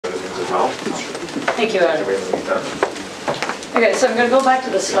Thank you, Adam. Okay, so I'm going to go back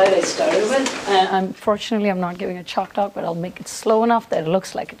to the slide I started with. Unfortunately, I'm not giving a chalk talk, but I'll make it slow enough that it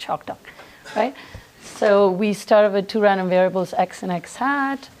looks like a chalk talk, right? So we started with two random variables, x and x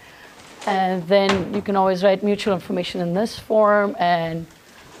hat. And then you can always write mutual information in this form and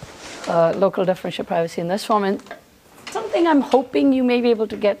local differential privacy in this form. And something I'm hoping you may be able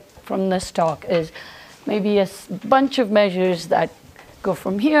to get from this talk is maybe a bunch of measures that go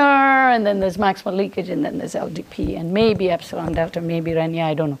from here, and then there's maximal leakage, and then there's LDP, and maybe epsilon delta, maybe Renya,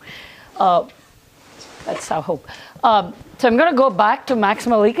 I don't know. That's our hope. So I'm going to go back to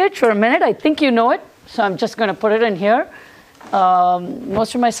maximal leakage for a minute. I think you know it, so I'm just going to put it in here.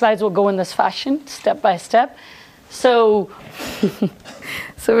 Most of my slides will go in this fashion, step by step. So,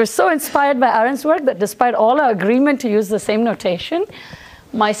 so we're so inspired by Aaron's work that despite all our agreement to use the same notation,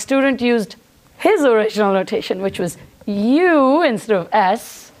 my student used his original notation, which was U instead of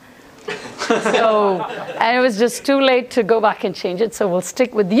S. So, and it was just too late to go back and change it, so we'll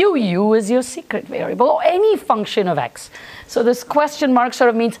stick with U. U is your secret variable, or any function of x. So this question mark sort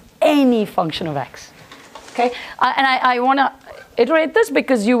of means any function of x. Okay, and I want to iterate this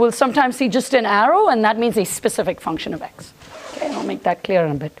because you will sometimes see just an arrow, and that means a specific function of x. Okay, I'll make that clear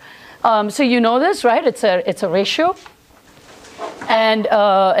in a bit. So you know this, right? It's a ratio, and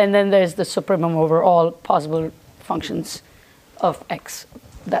then there's the supremum over all possible functions of x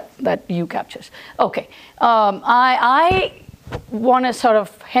that U captures. Okay, I want to sort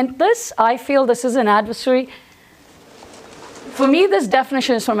of hint this. I feel this is an adversary. For me, this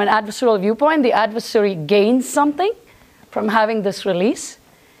definition is from an adversarial viewpoint. The adversary gains something from having this release,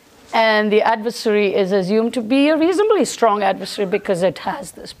 and the adversary is assumed to be a reasonably strong adversary because it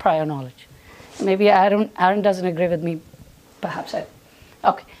has this prior knowledge. Maybe Aaron doesn't agree with me. Perhaps I.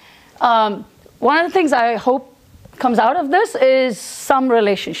 Okay. One of the things I hope comes out of this is some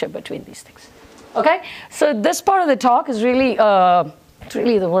relationship between these things. Okay. So this part of the talk is really it's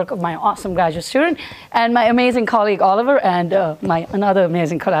really the work of my awesome graduate student and my amazing colleague Oliver and my another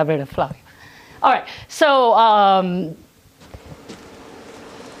amazing collaborator Flavia. All right. So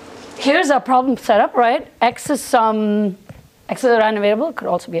here's our problem setup, right? X is a random variable. It could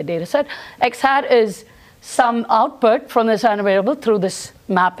also be a data set. X hat is some output from this random variable through this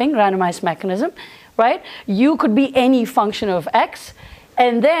mapping, randomized mechanism, right? U could be any function of x.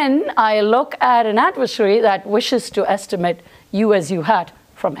 And then I look at an adversary that wishes to estimate U as U hat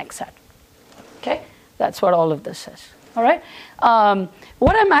from x hat. Okay? That's what all of this says. All right?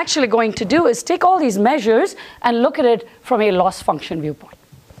 What I'm actually going to do is take all these measures and look at it from a loss function viewpoint.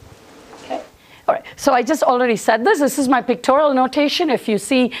 All right, so I just already said this. This is my pictorial notation. If you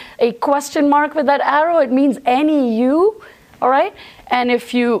see a question mark with that arrow, it means any U, all right? And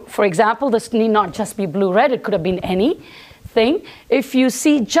if you, for example, this need not just be blue-red. It could have been anything. If you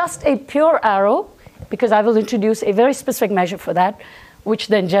see just a pure arrow, because I will introduce a very specific measure for that, which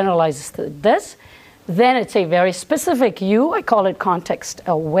then generalizes to this, then it's a very specific U. I call it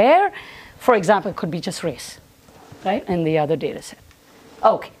context-aware. For example, it could be just race, right, in the other data set.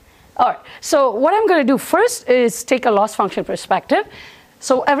 Okay. All right, so what I'm going to do first is take a loss function perspective.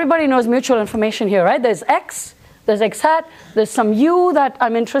 So everybody knows mutual information here, right? There's x, there's x hat, there's some U that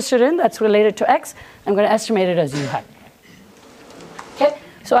I'm interested in that's related to x. I'm going to estimate it as U hat. Okay,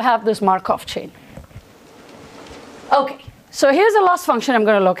 so I have this Markov chain. Okay, so here's a loss function I'm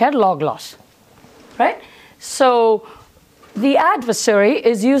going to look at, log loss, right? So the adversary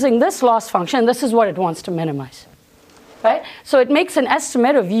is using this loss function. This is what it wants to minimize. Right? So it makes an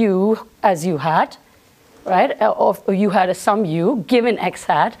estimate of U as U hat, right? Of U hat as some U given x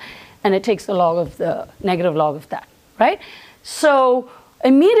hat, and it takes the log of the negative log of that, right? So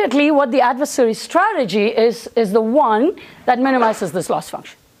immediately what the adversary strategy is the one that minimizes this loss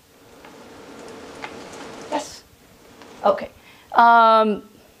function. Yes? Okay.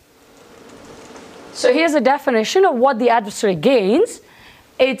 So here's a definition of what the adversary gains.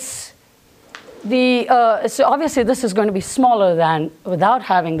 It's so obviously this is going to be smaller than without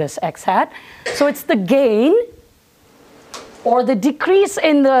having this x hat. So it's the gain or the decrease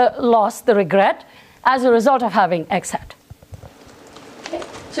in the loss, the regret, as a result of having x hat. Okay.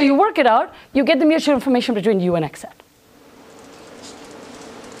 So you work it out, you get the mutual information between U and x hat.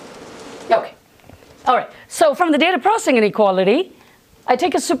 Okay. All right. So from the data processing inequality, I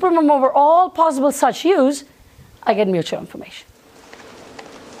take a supremum over all possible such U's, I get mutual information.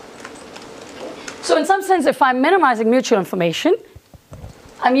 So in some sense, if I'm minimizing mutual information,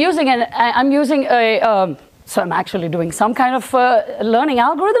 I'm actually doing some kind of learning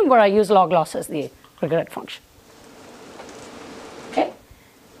algorithm where I use log loss as the regret function. Okay?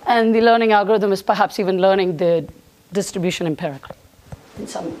 And the learning algorithm is perhaps even learning the distribution empirically in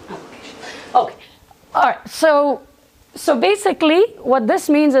some application. Okay. All right, so basically what this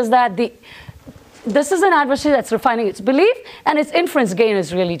means is that this is an adversary that's refining its belief, and its inference gain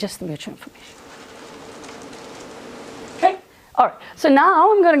is really just the mutual information. Okay? All right, so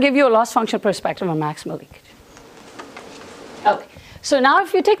now I'm going to give you a loss function perspective on maximal leakage. Okay, so now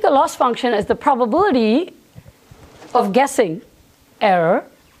if you take the loss function as the probability of guessing error,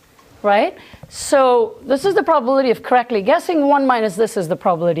 right? So this is the probability of correctly guessing, 1 minus this is the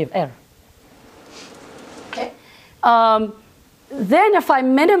probability of error. Okay? Then if I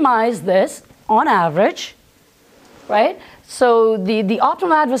minimize this, on average, right? So the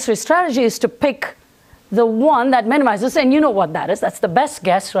optimal adversary strategy is to pick the one that minimizes, and you know what that is. That's the best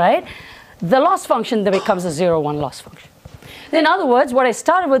guess, right? The loss function then becomes a 0-1 loss function. In other words, what I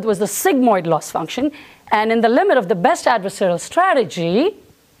started with was the sigmoid loss function, and in the limit of the best adversarial strategy,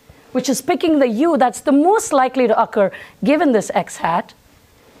 which is picking the u that's the most likely to occur given this x hat,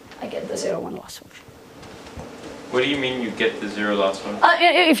 I get the 0-1 loss function. What do you mean you get the 0 loss function?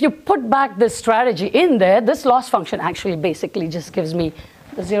 If you put back this strategy in there, this loss function actually basically just gives me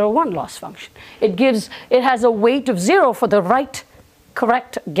the 0-1 loss function. It has a weight of 0 for the right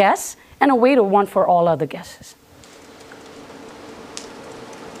correct guess and a weight of 1 for all other guesses.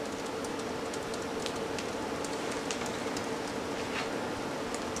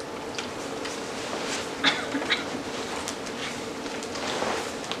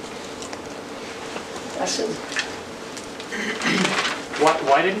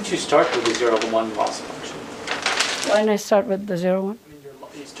 Why didn't you start with the 0-1 loss function? Why didn't I start with the 0-1?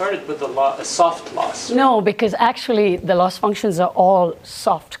 You started with a soft loss. Right? No, because actually the loss functions are all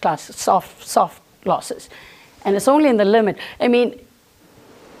soft losses. And it's only in the limit. I mean,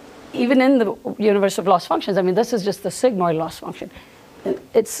 even in the universe of loss functions, I mean, this is just the sigmoid loss function. And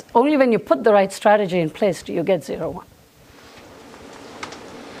it's only when you put the right strategy in place do you get 0-1.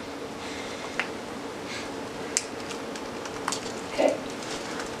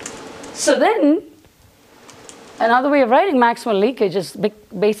 So then, another way of writing maximal leakage is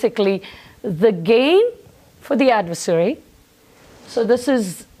basically the gain for the adversary. So this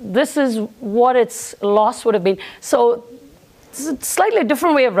is what its loss would have been. So it's a slightly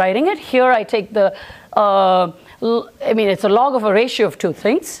different way of writing it. Here I take the, it's a log of a ratio of two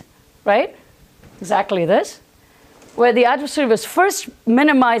things, right? Exactly this, where the adversary was first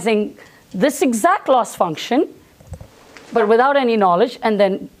minimizing this exact loss function, but without any knowledge, and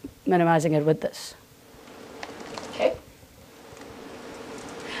then minimizing it with this. Okay.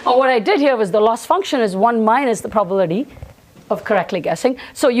 And what I did here was the loss function is 1 minus the probability of correctly guessing.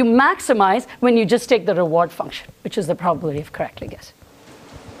 So you maximize when you just take the reward function, which is the probability of correctly guessing.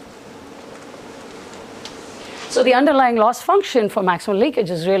 So the underlying loss function for maximal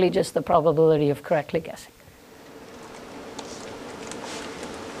leakage is really just the probability of correctly guessing.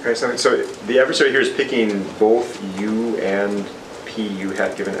 Okay, so the adversary here is picking both u and p u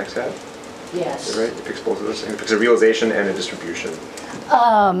hat given x hat? Yes. Is that right? It picks both of those. And it picks a realization and a distribution.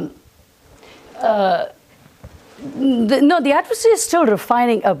 No, the adversary is still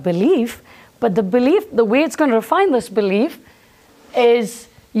refining a belief, but the way it's going to refine this belief is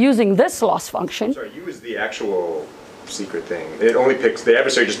using this loss function. Sorry, u is the actual secret thing. It only picks, the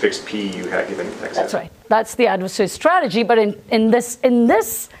adversary just picks p u hat given x hat. That's right. That's the adversary strategy, but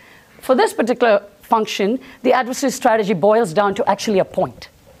for this particular function, the adversary strategy boils down to actually a point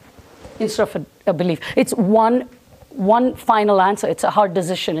instead of a belief. It's one final answer. It's a hard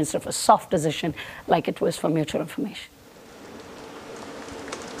decision instead of a soft decision like it was for mutual information.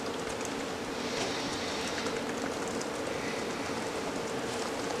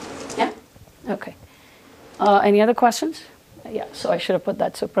 Yeah? Okay. Any other questions? Yeah, so I should have put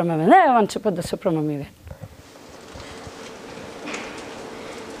that supremum in there. I want to put the supremum in.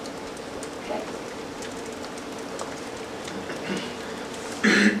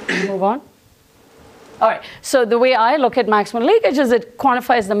 Move on. All right, so the way I look at maximal leakage is it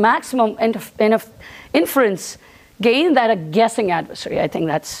quantifies the maximum inference gain that a guessing adversary. I think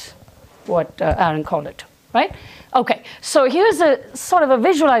that's what Aaron called it, right? Okay, so here's a sort of a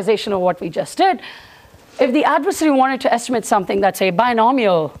visualization of what we just did. If the adversary wanted to estimate something that's a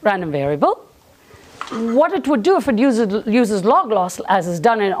binomial random variable, what it would do if it uses log loss, as is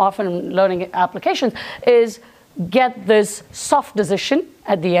done in often learning applications, is get this soft decision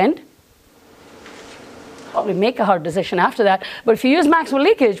at the end. Probably make a hard decision after that. But if you use maximal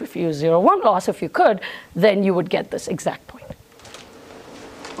leakage, if you use 0-1 loss, if you could, then you would get this exact point.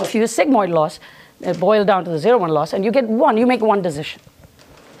 Or if you use sigmoid loss, it boils down to the 0-1 loss, and you get one, you make one decision.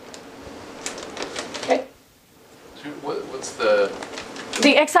 Okay? So what's the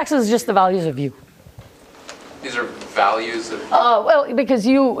x-axis is just the values of u. These are values of? Well, because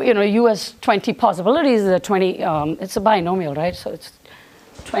you has 20 possibilities. The 20, it's a binomial, right? So it's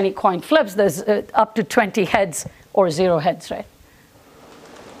 20 coin flips. There's up to 20 heads or 0 heads, right?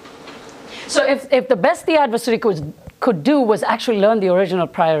 So if the best the adversary could do was actually learn the original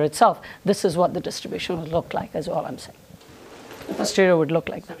prior itself, this is what the distribution would look like, is all I'm saying. The posterior would look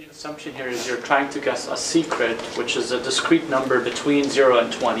like that. So the assumption here is you're trying to guess a secret, which is a discrete number between 0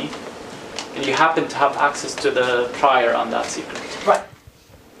 and 20, and you happen to have access to the prior on that secret. Right.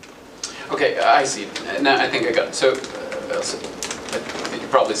 Okay, I see. Now I think I got it. So you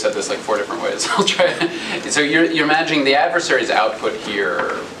probably said this like 4 different ways. I'll try it. So you're imagining the adversary's output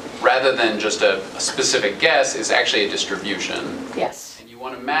here, rather than just a specific guess, is actually a distribution. Yes. And you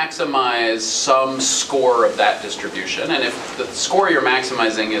want to maximize some score of that distribution. And if the score you're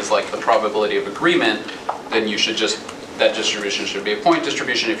maximizing is like the probability of agreement, then you should just, that distribution should be a point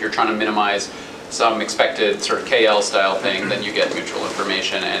distribution. If you're trying to minimize some expected sort of KL style thing, then you get mutual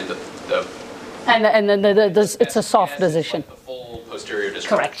information and it's a soft decision. Like the full posterior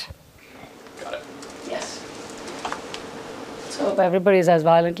distribution. Correct. Got it. Yes. So if everybody is as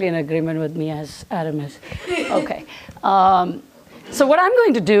violently in agreement with me as Adam is. Okay. So what I'm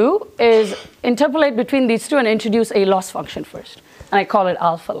going to do is interpolate between these two and introduce a loss function first. And I call it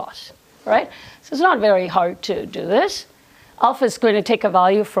alpha loss, right? So it's not very hard to do this. Alpha is going to take a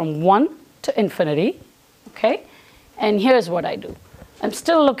value from 1 to infinity, okay? And here's what I do. I'm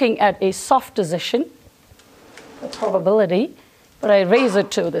still looking at a soft decision, a probability, but I raise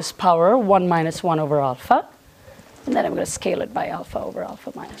it to this power, 1 minus 1 over alpha. And then I'm going to scale it by alpha over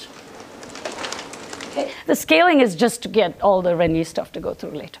alpha minus 1. Okay. The scaling is just to get all the Rényi stuff to go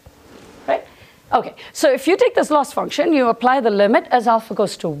through later, right? Okay, so if you take this loss function, you apply the limit as alpha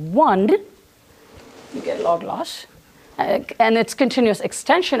goes to 1, you get log loss. And its continuous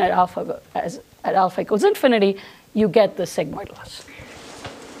extension at alpha equals infinity, you get the sigmoid loss.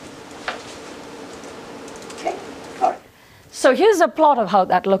 Okay, all right. So here's a plot of how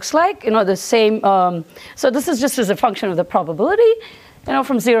that looks like. The same. So this is just as a function of the probability.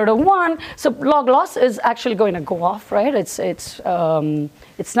 From 0 to 1. So log loss is actually going to go off, right? It's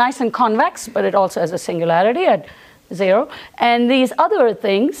nice and convex, but it also has a singularity at 0. And these other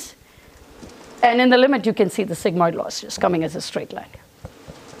things. And in the limit, you can see the sigmoid loss just coming as a straight line.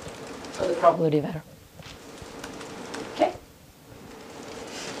 So the probability of error. Okay?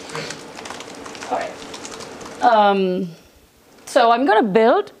 All right. So I'm going to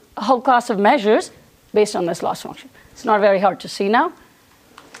build a whole class of measures based on this loss function. It's not very hard to see now.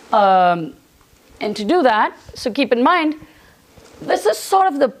 And to do that, so keep in mind, this is sort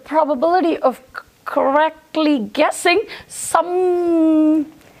of the probability of correctly guessing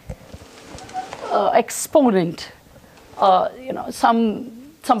some exponent,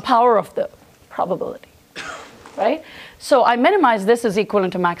 some power of the probability, right? So I minimize this as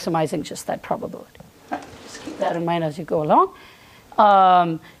equivalent to maximizing just that probability. Right? Just keep that in mind as you go along.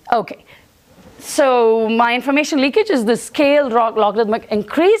 Okay, so my information leakage is the scaled logarithmic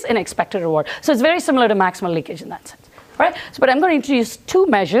increase in expected reward. So it's very similar to maximal leakage in that sense, right? So, but I'm going to introduce 2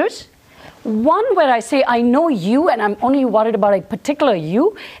 measures. One where I say I know U and I'm only worried about a particular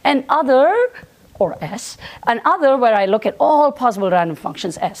U, and other, or S, and other where I look at all possible random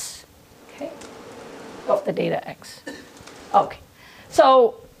functions S, okay, of the data X. Okay,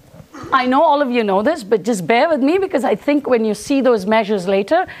 so I know all of you know this, but just bear with me because I think when you see those measures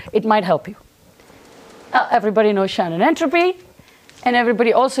later, it might help you. Everybody knows Shannon entropy, and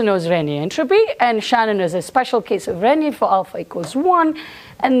everybody also knows Rényi entropy, and Shannon is a special case of Rényi for alpha equals 1.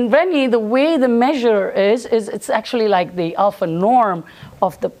 And Rényi, the way the measure is it's actually like the alpha norm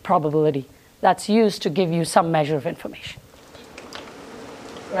of the probability that's used to give you some measure of information.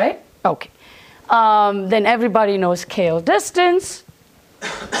 Right? Okay. Then everybody knows KL distance.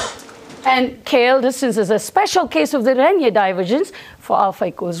 And KL distance is a special case of the Rényi divergence for alpha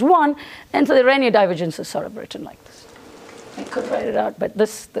equals 1. And so the Rényi divergence is sort of written like this. I could write it out, but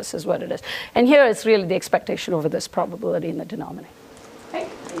this is what it is. And here it's really the expectation over this probability in the denominator. Right?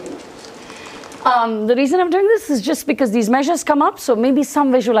 The reason I'm doing this is just because these measures come up, so maybe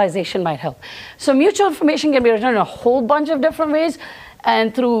some visualization might help. So mutual information can be written in a whole bunch of different ways,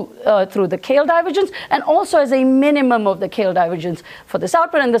 and through the KL divergence, and also as a minimum of the KL divergence for this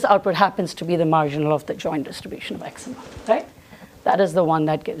output, and this output happens to be the marginal of the joint distribution of X and Y, right? That is the one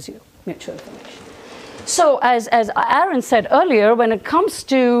that gives you mutual information. So as Aaron said earlier, when it comes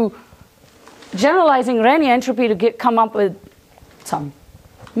to generalizing Rényi entropy to come up with some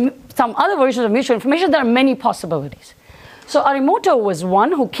other versions of mutual information, there are many possibilities. So Arimoto was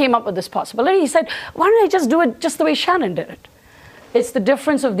one who came up with this possibility. He said, why don't I just do it just the way Shannon did it? It's the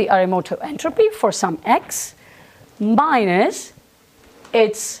difference of the Arimoto entropy for some X minus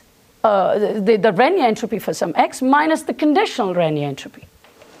its the Renier entropy for some x minus the conditional Renier entropy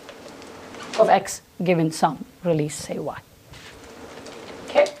of x given some release, say y.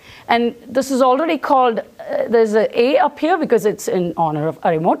 Okay, and this is already called. There's an A up here because it's in honor of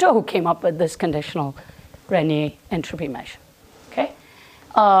Arimoto, who came up with this conditional Renier entropy measure. Okay,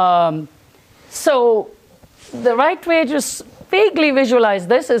 so the right way to just vaguely visualize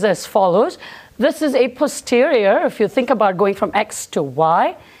this is as follows. This is a posterior, if you think about going from x to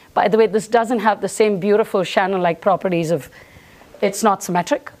y. By the way, this doesn't have the same beautiful Shannon-like properties of it's not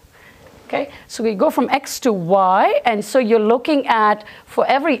symmetric. Okay, so we go from x to y, and so you're looking at, for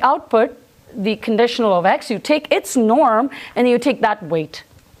every output, the conditional of x, you take its norm, and you take that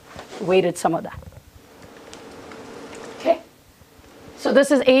weighted sum of that. Okay, so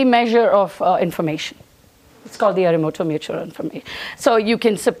this is a measure of information. It's called the Arimoto mutual information. So you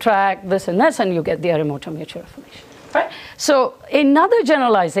can subtract this and this, and you get the Arimoto mutual information. Right? So another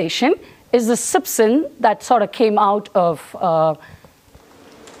generalization is the Simpson that sort of came out of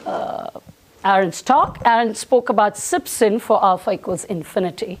Aaron's talk. Aaron spoke about Simpson for alpha equals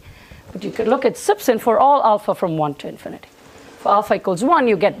infinity. But you could look at Simpson for all alpha from 1 to infinity. For alpha equals 1,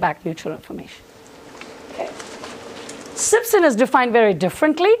 you get back mutual information. Okay. Simpson is defined very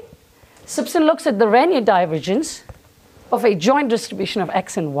differently. Simpson looks at the Renier divergence of a joint distribution of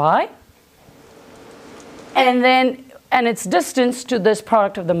x and y, and its distance to this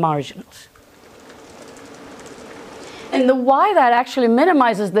product of the marginals. And the y that actually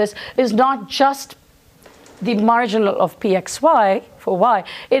minimizes this is not just the marginal of pxy for y,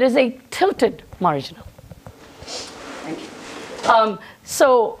 it is a tilted marginal. Thank you.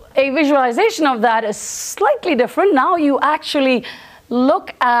 So a visualization of that is slightly different. Now you actually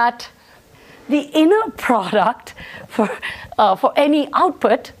look at the inner product for any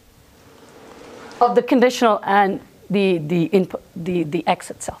output of the conditional and the input, the x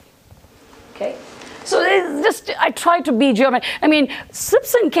itself. Okay, so I try to be geometric. I mean,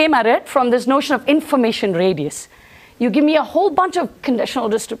 Simpson came at it from this notion of information radius. You give me a whole bunch of conditional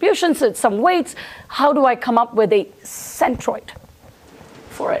distributions at some weights. How do I come up with a centroid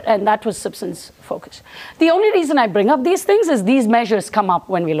for it? And that was Simpson's focus. The only reason I bring up these things is these measures come up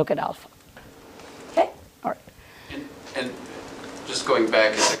when we look at alpha. Okay, all right. And just going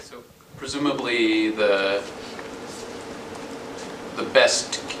back a sec, so presumably the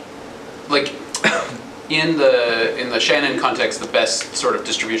best, like in the Shannon context, the best sort of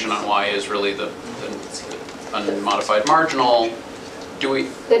distribution on y is really the unmodified marginal.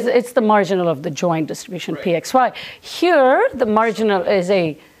 It's the marginal of the joint distribution, right. Pxy. Here, the marginal is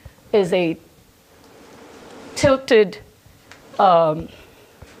a tilted. So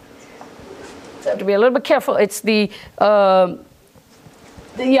I have to be a little bit careful. It's the So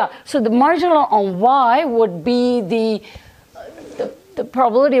the marginal on y would be the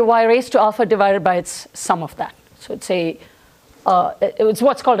probability of y raised to alpha divided by its sum of that. So it's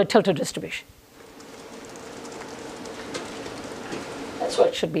what's called a tilted distribution. That's what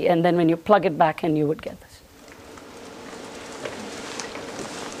it should be. And then when you plug it back in, you would get this.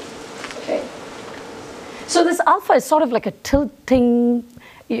 Okay. So this alpha is sort of like a tilting.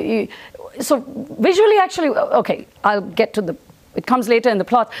 So visually, actually, okay, I'll get to it comes later in the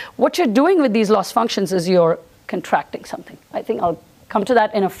plot. What you're doing with these loss functions is you're contracting something. I think I'll come to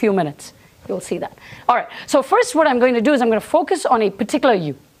that in a few minutes. You'll see that. All right, so first what I'm going to do is I'm going to focus on a particular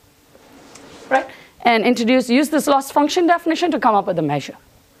u, right? And use this loss function definition to come up with a measure,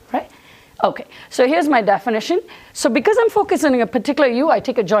 right? Okay, so here's my definition. So because I'm focusing on a particular u, I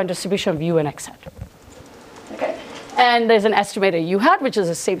take a joint distribution of u and x hat. Okay, and there's an estimated u hat, which is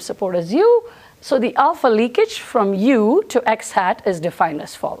the same support as u. So the alpha leakage from u to x hat is defined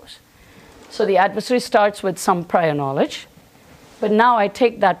as follows. So the adversary starts with some prior knowledge, but now I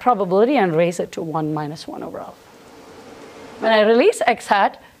take that probability and raise it to 1 minus 1 over alpha. When I release x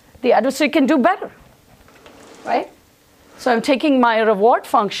hat, the adversary can do better, right? So I'm taking my reward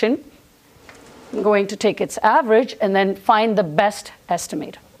function, I'm going to take its average and then find the best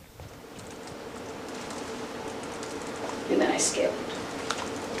estimator. And then I scale it.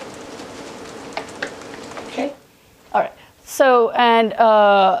 Okay, all right. So, and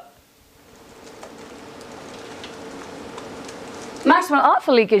maximal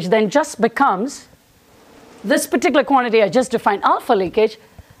alpha leakage then just becomes this particular quantity I just defined, alpha leakage,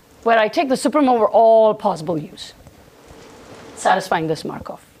 where I take the supremum over all possible u's, satisfying this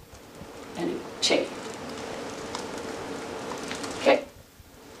Markov chain. Okay.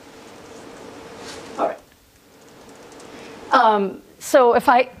 All right. So if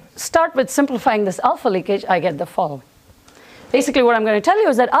I start with simplifying this alpha leakage, I get the following. basically what I'm going to tell you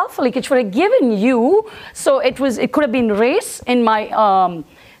is that alpha leakage for a given U, so it could have been race in my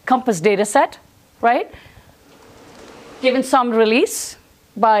compass data set, right? Given some release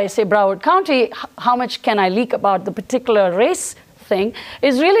by, say, Broward County, how much can I leak about the particular race thing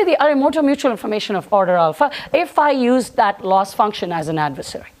is really the Arimoto mutual information of order alpha if I use that loss function as an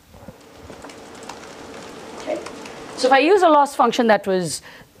adversary. Okay. So if I use a loss function that was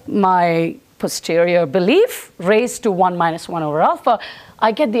my posterior belief raised to 1 minus 1 over alpha,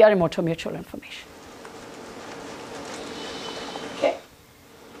 I get the Arimoto mutual information. Okay.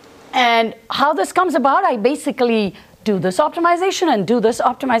 And how this comes about, I basically do this optimization and do this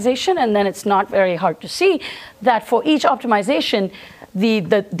optimization, and then it's not very hard to see that for each optimization,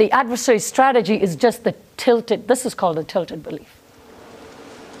 the adversary strategy is just the tilted, this is called a tilted belief.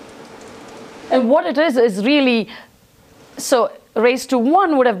 And what it is really, so raised to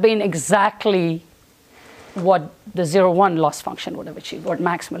 1 would have been exactly what the 0, 1 loss function would have achieved, what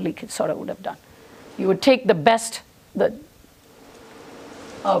maximal leakage sort of would have done. You would take the best, the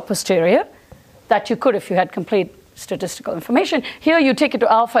posterior, that you could if you had complete statistical information. Here you take it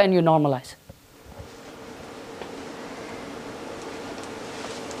to alpha and you normalize.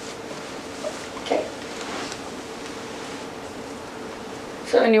 Okay.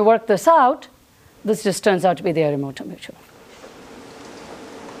 So when you work this out, this just turns out to be the Arimoto mutual.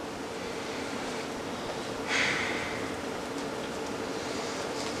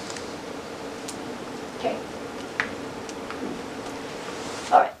 Okay.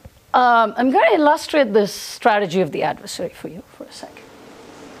 All right. I'm going to illustrate this strategy of the adversary for you for a second.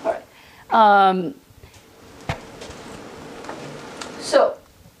 All right. So,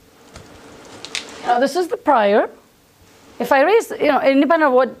 this is the prior. If I raise, independent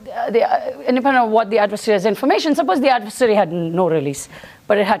of what the adversary has information, suppose the adversary had no release,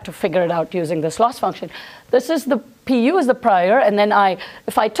 but it had to figure it out using this loss function. This is the PU is the prior, and then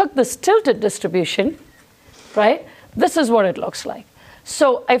if I took this tilted distribution, right, this is what it looks like.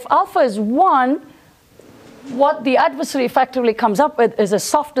 So if alpha is 1, what the adversary effectively comes up with is a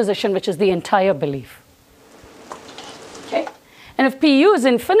soft decision, which is the entire belief. Okay? And if PU is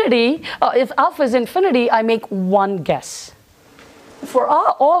infinity, if alpha is infinity, I make one guess. For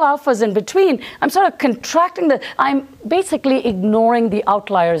all alphas in between, I'm sort of contracting I'm basically ignoring the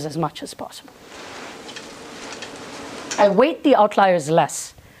outliers as much as possible. I weight the outliers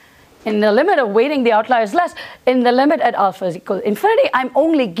less. In the limit of weighting the outliers less, in the limit at alpha is equal to infinity, I'm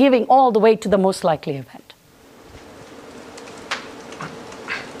only giving all the weight to the most likely event.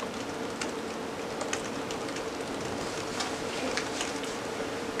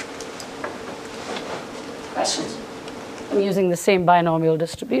 Questions? I'm using the same binomial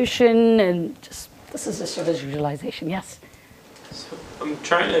distribution, and this is just a visualization. Yes? So I'm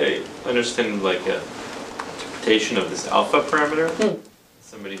trying to understand like a interpretation of this alpha parameter.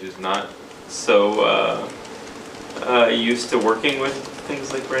 Somebody who's not so used to working with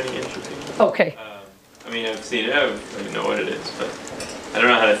things like Renyi entropy. Okay. I mean, I've seen it, I know what it is, but I don't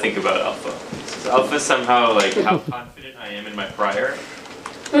know how to think about alpha. Is alpha somehow like how confident I am in my prior?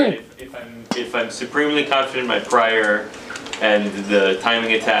 Right? If I'm supremely confident in my prior and the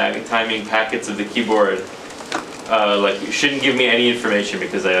timing packets of the keyboard like shouldn't give me any information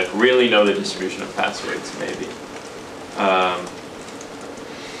because I like really know the distribution of passwords maybe.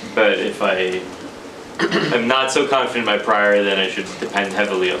 But if I'm not so confident in my prior, then I should depend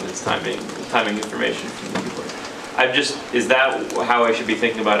heavily on this timing information from the keyboard. Is that how I should be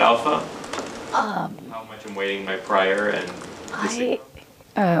thinking about alpha? How much I'm weighting my prior and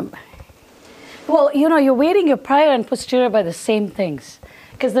well, you're weighting your prior and posterior by the same things,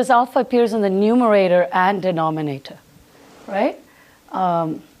 because this alpha appears in the numerator and denominator, right?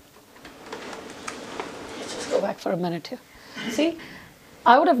 Let's just go back for a minute here. See?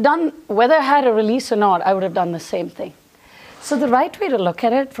 I would have done, whether I had a release or not, I would have done the same thing. So the right way to look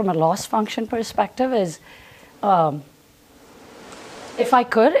at it from a loss function perspective is, if I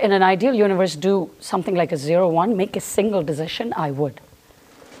could, in an ideal universe, do something like a 0, 1, make a single decision, I would.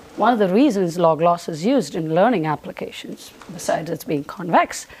 One of the reasons log loss is used in learning applications, besides it's being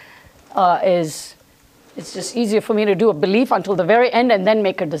convex, is it's just easier for me to do a belief until the very end and then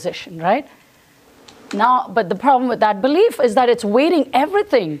make a decision, right? Now, but the problem with that belief is that it's weighting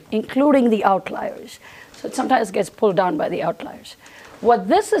everything, including the outliers. So it sometimes gets pulled down by the outliers. What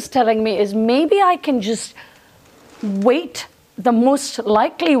this is telling me is maybe I can just weight the most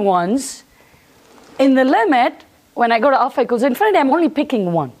likely ones in the limit. When I go to alpha equals infinity, I'm only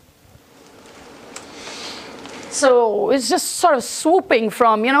picking one. So it's just sort of swooping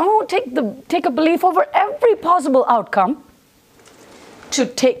from, take a belief over every possible outcome to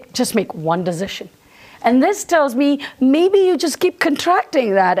just make one decision. And this tells me maybe you just keep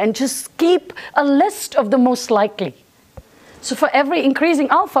contracting that and just keep a list of the most likely. So for every increasing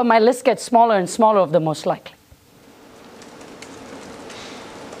alpha, my list gets smaller and smaller of the most likely.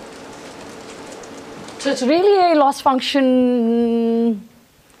 So it's really a loss function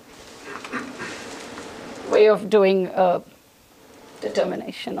way of doing a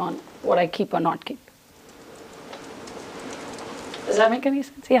determination on what I keep or not keep. Does that make any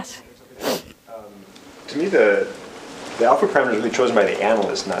sense? Yes. To me, the alpha parameter is really chosen by the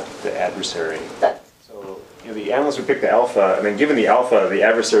analyst, not the adversary. So the analyst would pick the alpha, and then given the alpha, the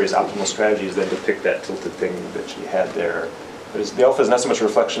adversary's optimal strategy is then to pick that tilted thing that she had there. But the alpha is not so much a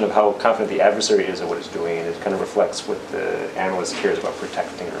reflection of how confident the adversary is at what it's doing, and it kind of reflects what the analyst cares about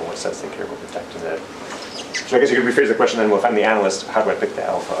protecting, or in what sense they care about protecting it. So I guess you could rephrase the question then, well, if I'm the analyst, how do I pick the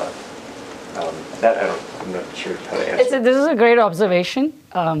alpha? I'm not sure how to answer. This is a great observation.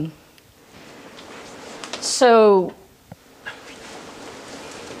 So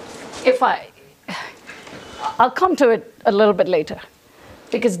if I'll come to it a little bit later,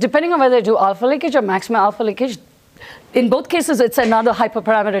 because depending on whether I do alpha leakage or maximum alpha leakage, in both cases it's another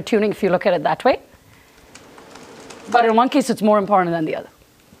hyperparameter tuning if you look at it that way. But in one case it's more important than the other.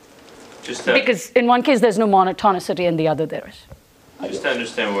 Because in one case there's no monotonicity, in the other there is. Just to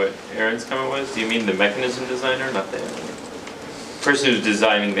understand what Aaron's comment was, do you mean the mechanism designer, not the person who's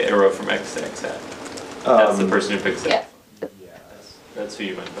designing the arrow from X to X hat? That's the person who picks it. Yeah. That's who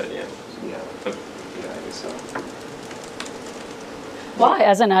you meant by the analyst. Yeah. Okay. Yeah, I guess so. Why?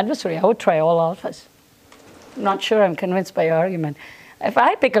 As an adversary, I would try all alphas. I'm not sure I'm convinced by your argument. If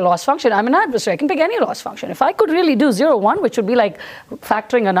I pick a loss function, I'm an adversary. I can pick any loss function. If I could really do 0, 1, which would be like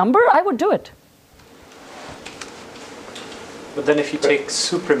factoring a number, I would do it. But then if you take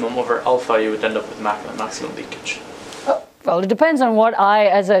supremum over alpha, you would end up with maximum leakage. Well, it depends on what I,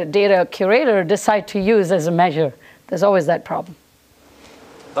 as a data curator, decide to use as a measure. There's always that problem.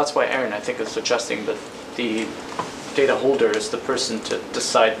 That's why Aaron, I think, is suggesting that the data holder is the person to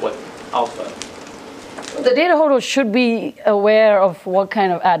decide what alpha. The data holder should be aware of what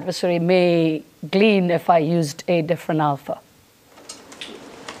kind of adversary may glean if I used a different alpha.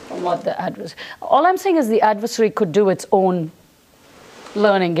 From what the adversary. All I'm saying is the adversary could do its own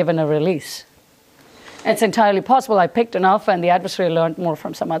learning given a release. It's entirely possible I picked an alpha and the adversary learned more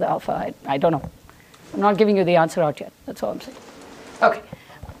from some other alpha. I don't know. I'm not giving you the answer out yet. That's all I'm saying. Okay.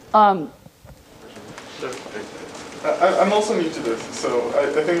 I'm also new to this, so I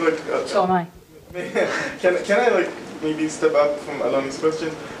think like... So am I. Can I like maybe step up from Alani's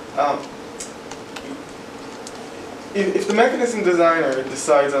question? If the mechanism designer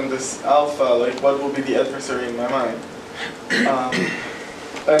decides on this alpha, like what will be the adversary in my mind?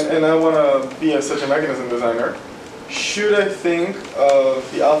 And I want to be such a mechanism designer, should I think of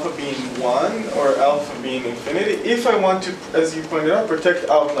the alpha being 1 or alpha being infinity if I want to, as you pointed out, protect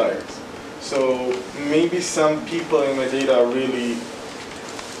outliers? So maybe some people in my data are really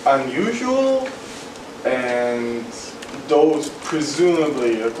unusual, and those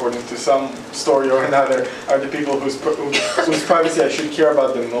presumably, according to some story or another, are the people whose privacy I should care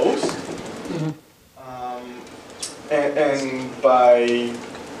about the most. Mm-hmm. And by,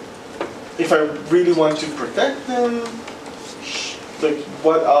 if I really want to protect them, like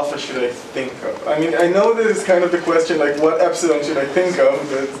what alpha should I think of? I mean, I know this is kind of the question, like what epsilon should I think of?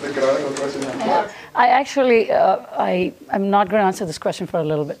 That's the canonical question. Yeah. I actually, I'm not going to answer this question for a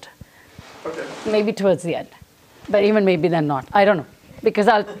little bit. Okay. Maybe towards the end, but even maybe then not. I don't know, because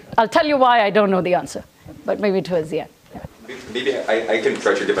I'll tell you why I don't know the answer, but maybe towards the end. Yeah. Maybe I can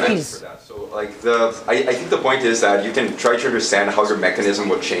try to give an answer for that. So like I think the point is that you can try to understand how your mechanism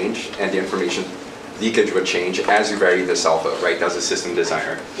would change and the information leakage would change as you vary this alpha, right, as a system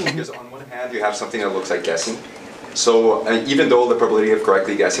designer. Because on one hand, you have something that looks like guessing. So even though the probability of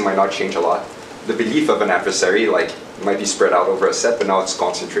correctly guessing might not change a lot, the belief of an adversary like might be spread out over a set, but now it's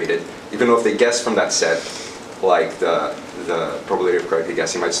concentrated. Even though if they guess from that set, like the probability of correctly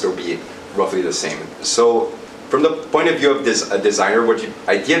guessing might still be roughly the same. So from the point of view of a designer,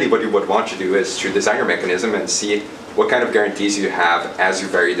 ideally what you would want to do is to design your mechanism and see what kind of guarantees you have as you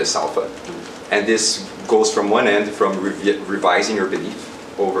vary this alpha. And this goes from one end, from revising your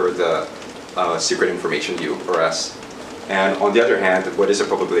belief over the secret information U, or S. And on the other hand, what is the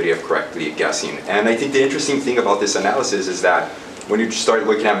probability of correctly guessing? And I think the interesting thing about this analysis is that when you start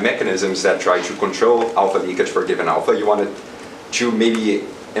looking at mechanisms that try to control alpha leakage for a given alpha, you want to maybe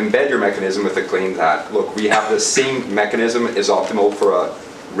embed your mechanism with a claim that, look, we have the same mechanism is optimal for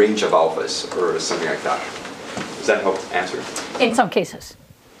a range of alphas, or something like that. Does that help answer? In some cases.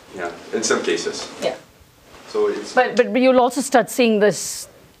 Yeah, in some cases. Yeah. So it's. But you'll also start seeing this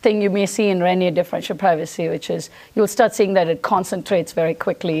thing you may see in linear differential privacy, which is you'll start seeing that it concentrates very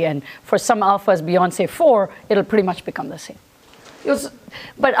quickly, and for some alphas beyond, say, 4, it'll pretty much become the same.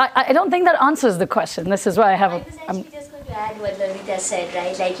 But I don't think that answers the question. This is why I have I was actually just going to add what Lalitha said,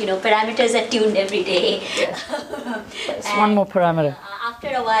 right? Like, parameters are tuned every day. Yeah. It's one more parameter. After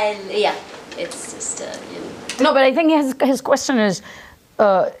a while, yeah, it's just, No, but I think his question is,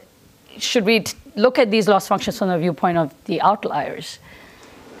 should we look at these loss functions from the viewpoint of the outliers?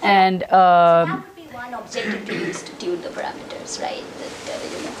 And that would be one objective to use to tune the parameters, right?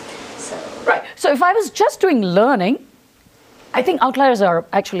 So. Right. So if I was just doing learning, I think outliers are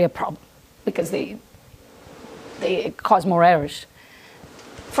actually a problem because they cause more errors.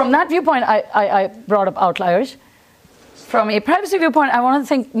 From that viewpoint, I brought up outliers. From a privacy viewpoint, I want to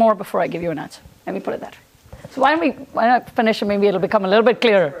think more before I give you an answer. Let me put it that way. So why not finish and maybe it'll become a little bit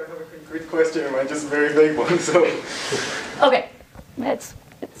clearer. I have a concrete question in mind, just a very vague one. So. Okay.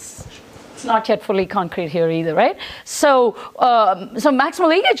 It's not yet fully concrete here either, right? So, so maximal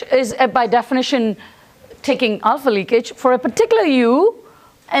leakage is by definition taking alpha leakage for a particular U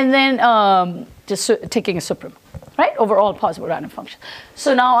and then just taking a supremum, right, over all possible random functions.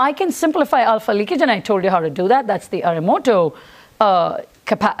 So now I can simplify alpha leakage, and I told you how to do that. That's the Arimoto,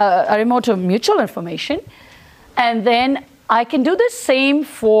 Arimoto mutual information. And then I can do the same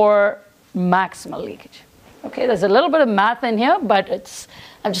for maximal leakage. Okay, there's a little bit of math in here, but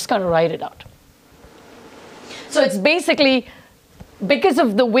I'm just going to write it out. So it's basically, because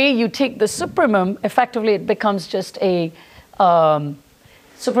of the way you take the supremum, effectively it becomes just a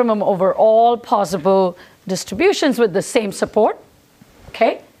supremum over all possible distributions with the same support,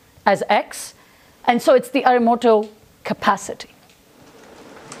 okay, as X. And so it's the Arimoto capacity,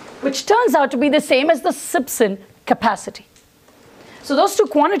 which turns out to be the same as the Simpson capacity. So those two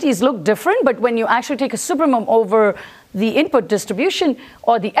quantities look different, but when you actually take a supremum over the input distribution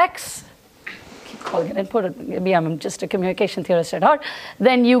or the X, I keep calling it input, maybe I'm just a communication theorist at heart,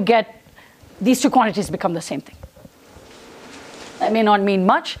 then you get, these two quantities become the same thing. That may not mean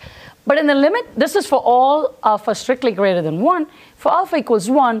much, but in the limit, this is for all alpha strictly greater than 1. For alpha equals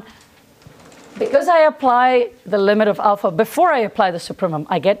 1, because I apply the limit of alpha before I apply the supremum,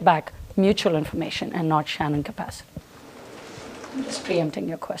 I get back mutual information and not Shannon capacity. I'm just preempting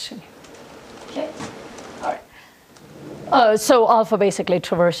your question here. Okay? All right. So alpha basically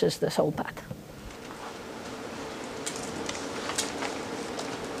traverses this whole path.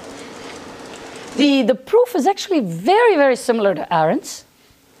 The proof is actually very, very similar to Aaron's.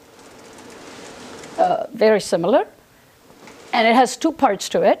 Very similar. And it has two parts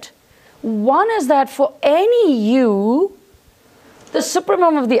to it. One is that for any U, the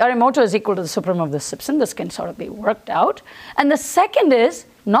supremum of the Arimoto is equal to the supremum of the Simpson. This can sort of be worked out. And the second is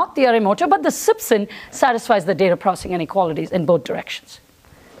not the Arimoto, but the Simpson satisfies the data processing inequalities in both directions,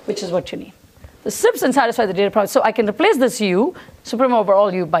 which is what you need. The Simpson satisfies the data processing. So I can replace this U, supremum over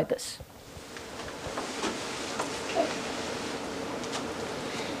all U, by this. Okay.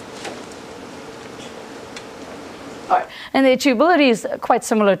 All right. And the achievability is quite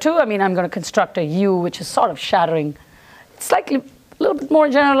similar too. I mean, I'm going to construct a U, which is sort of shattering. It's slightly a little bit more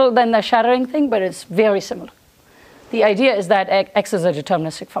general than the shattering thing, but it's very similar. The idea is that X is a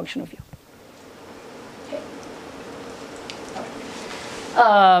deterministic function of U. Okay.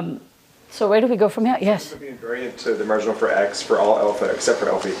 So where do we go from here? Yes? It would be invariant to the marginal for X for all alpha except for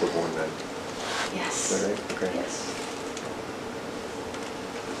alpha equals 1 then. Yes. Is that right? Okay. Yes.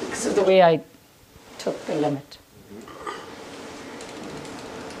 Because of the way I took the limit.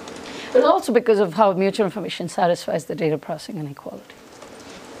 But also because of how mutual information satisfies the data processing inequality.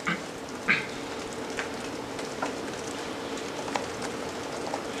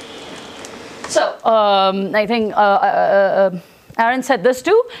 So I think Aaron said this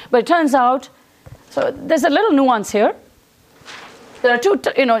too, but it turns out, so there's a little nuance here. There are two,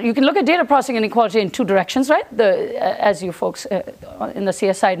 you can look at data processing inequality in two directions, right? As you folks in the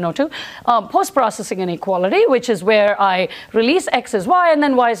CS side know too. Post-processing inequality, which is where I release X as Y and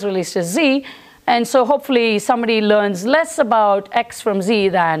then Y is released as Z. And so hopefully somebody learns less about X from Z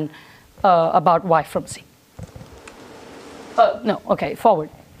than about Y from Z. No, okay, forward.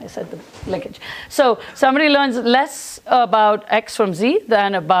 I said the linkage. So somebody learns less about X from Z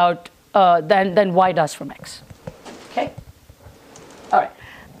than about than Y does from X. Okay. All right,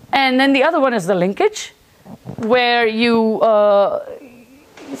 and then the other one is the linkage, where you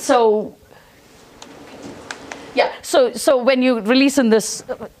so when you release in this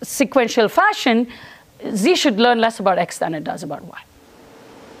sequential fashion, Z should learn less about X than it does about Y.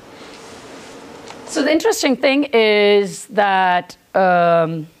 So the interesting thing is that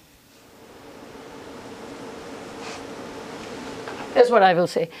Here's what I will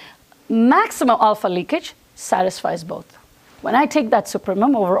say. Maximum alpha leakage satisfies both. When I take that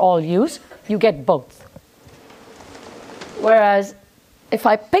supremum over all u's, you get both. Whereas if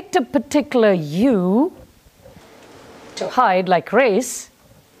I picked a particular u to hide, like race,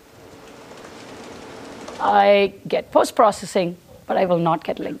 I get post-processing, but I will not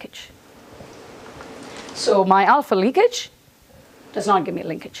get linkage. So my alpha leakage does not give me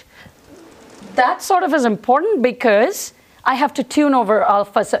linkage. That sort of is important because I have to tune over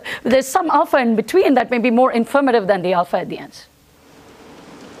alpha. So there's some alpha in between that may be more informative than the alpha at the ends.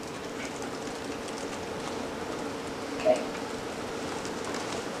 Okay.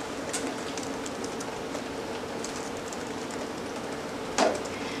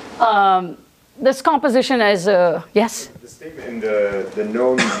 This composition is, yes? The statement in the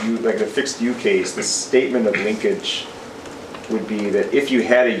known U, like the fixed U case, the statement of linkage would be that if you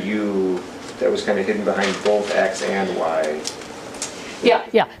had a U that was kind of hidden behind both X and Y.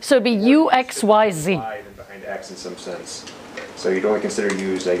 Yeah. So it'd be U, X, Y, Z. Y and behind X in some sense. So you'd only consider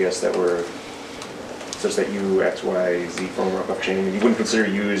U's, I guess, that were such that U, X, Y, Z form a Markov chain. You wouldn't consider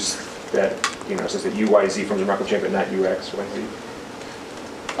U's that, such that U, Y, Z forms a Markov chain, but not U, X, Y, Z.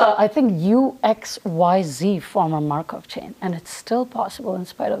 I think U, X, Y, Z form a Markov chain, and it's still possible in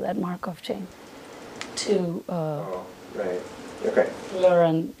spite of that Markov chain to right. Okay.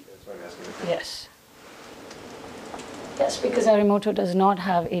 learn. That's what I'm asking. Yes. Yes, because Arimoto does not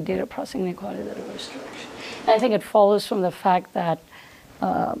have a data processing inequality in the reverse direction. And I think it follows from the fact that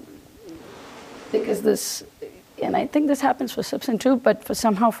because this, and I think this happens for Simpson too, but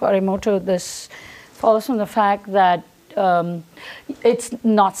somehow for Arimoto, this follows from the fact that it's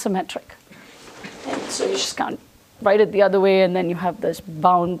not symmetric. And so you just can't write it the other way, and then you have this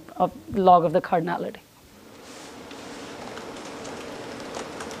bound of log of the cardinality.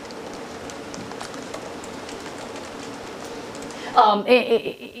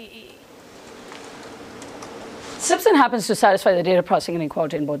 Simpson happens to satisfy the data processing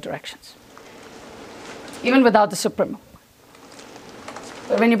inequality in both directions, even without the supremum.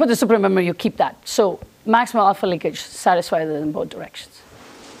 But when you put the supremum, you keep that. So maximal alpha leakage satisfies it in both directions.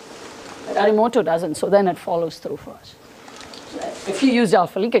 But Arimoto doesn't, so then it follows through for us. If you use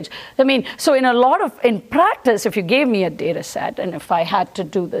alpha leakage, so in practice, if you gave me a data set, and if I had to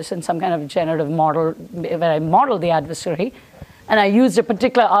do this in some kind of generative model, where I model the adversary, and I used a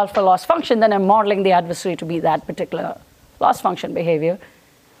particular alpha loss function, then I'm modeling the adversary to be that particular loss function behavior.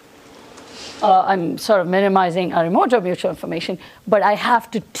 I'm sort of minimizing Arimoto mutual information, but I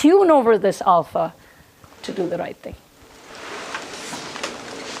have to tune over this alpha to do the right thing.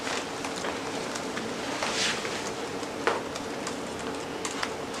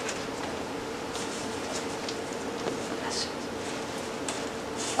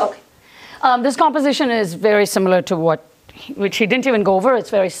 Okay. This composition is very similar to which he didn't even go over. It's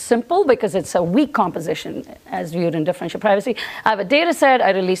very simple because it's a weak composition as viewed in differential privacy. I have a data set,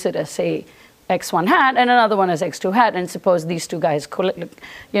 I release it as, say, x1 hat, and another one as x2 hat, and suppose these two guys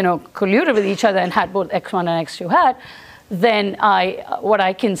colluded with each other and had both x1 and x2 hat, then what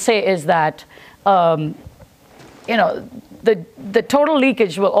I can say is that the total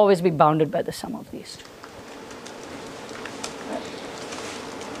leakage will always be bounded by the sum of these two.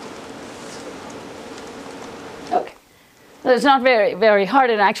 Okay. It's not very, very hard,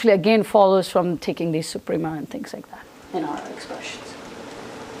 and actually, again, follows from taking these suprema and things like that in our expressions.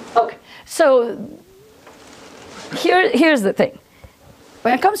 Okay, so here's the thing.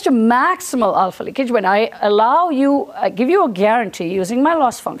 When it comes to maximal alpha leakage, when I give you a guarantee using my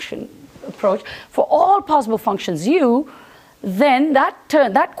loss function approach for all possible functions u, then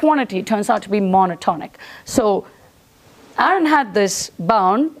that quantity turns out to be monotonic. So Aaron had this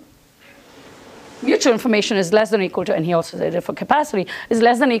bound. Mutual information is less than or equal to, and he also said it for capacity, is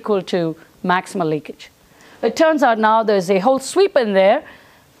less than or equal to maximal leakage. It turns out now there's a whole sweep in there.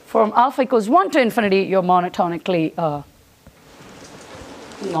 From alpha equals 1 to infinity, you're monotonically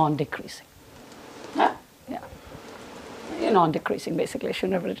non-decreasing. Yeah. You're non-decreasing, basically. I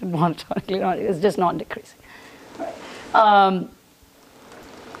should have written monotonically. It's just non-decreasing. Right.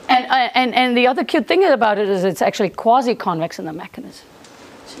 And the other cute thing about it is it's actually quasi-convex in the mechanism.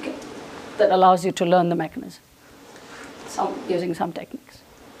 So that allows you to learn the mechanism using some techniques.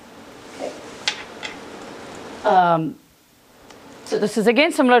 Okay. So this is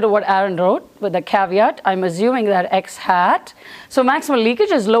again similar to what Aaron wrote with the caveat. I'm assuming that x hat. So maximal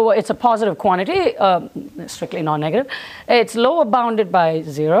leakage is lower. It's a positive quantity, strictly non-negative. It's lower bounded by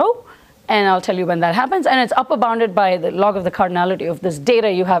 0, and I'll tell you when that happens. And it's upper bounded by the log of the cardinality of this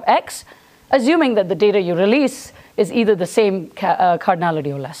data you have x, assuming that the data you release is either the same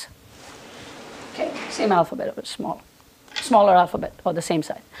cardinality or less. Okay, same alphabet, but small. smaller alphabet or the same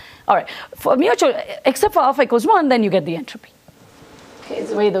size. All right, for mutual, except for alpha equals 1, then you get the entropy. Okay, it's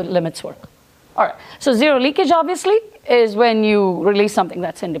the way the limits work. All right, so zero leakage, obviously, is when you release something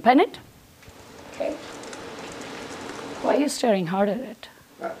that's independent. Okay. Why are you staring hard at it?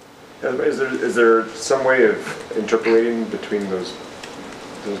 Is there some way of interpolating between those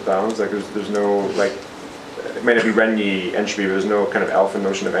bounds? Like there's no, like, it might not be Renyi entropy, but there's no kind of alpha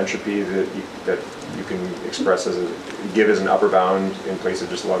notion of entropy that you can express give as an upper bound in place of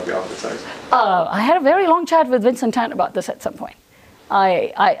just log the alphabet size? I had a very long chat with Vincent Tan about this at some point.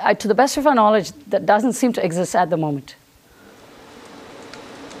 I, to the best of our knowledge, that doesn't seem to exist at the moment.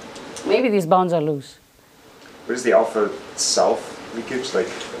 Maybe these bounds are loose. What is the alpha self leakage? Like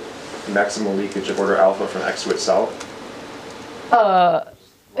maximal leakage of order alpha from X to itself?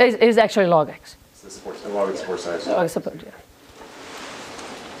 Is actually log X. It's the log of support size. Log support, yeah.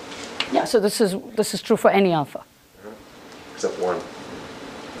 Yeah, so this is true for any alpha. Except 1.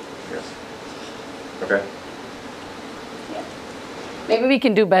 Yes. Okay. Yeah. Maybe we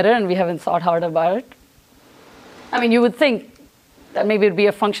can do better and we haven't thought hard about it. I mean, you would think that maybe it would be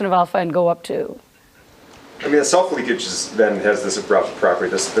a function of alpha and go up to... I mean, the self-leakage then has this abrupt property.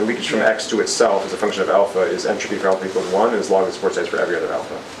 The leakage from X to itself as a function of alpha is entropy for alpha equals 1 and is log of support size for every other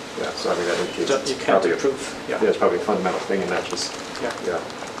alpha. Yeah, so I mean, that indicates You it's can't probably improve. yeah, it's probably a fundamental thing and not just... Yeah.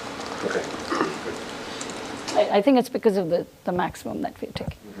 Okay. Good. I think it's because of the maximum that we're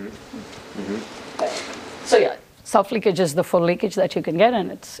taking. Okay. So yeah, self-leakage is the full leakage that you can get,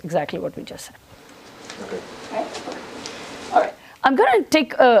 and it's exactly what we just said. Okay. Right? All right. I'm going to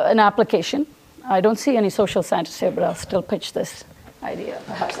take an application. I don't see any social scientists here, but I'll still pitch this idea.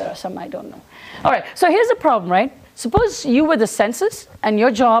 Perhaps there are some I don't know. All right. So here's the problem, right? Suppose you were the census, and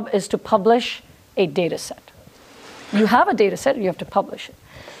your job is to publish a data set. You have a data set, you have to publish it.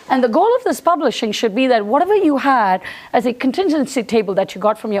 And the goal of this publishing should be that whatever you had as a contingency table that you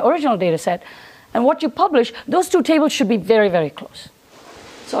got from your original data set and what you publish, those two tables should be very, very close.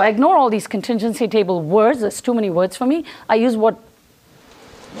 So I ignore all these contingency table words. There's too many words for me. I use what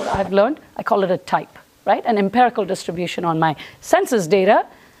I've learned. I call it a type, right? An empirical distribution on my census data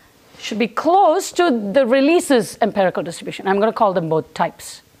should be close to the releases empirical distribution. I'm going to call them both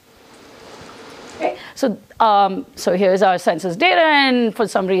types. Okay, so here's our census data, and for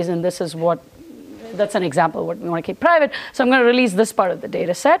some reason, that's an example of what we want to keep private. So I'm going to release this part of the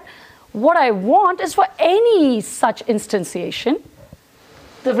data set. What I want is for any such instantiation,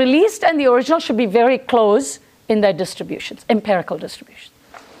 the released and the original should be very close in their distributions, empirical distributions.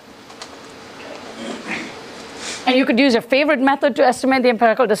 And you could use your favorite method to estimate the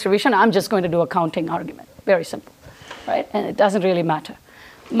empirical distribution. I'm just going to do a counting argument. Very simple, right? And it doesn't really matter.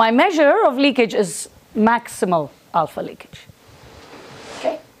 My measure of leakage is maximal alpha leakage.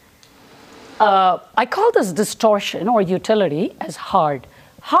 Okay? I call this distortion or utility as hard.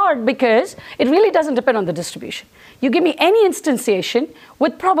 Hard because it really doesn't depend on the distribution. You give me any instantiation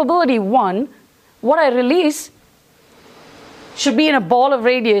with probability 1, what I release should be in a ball of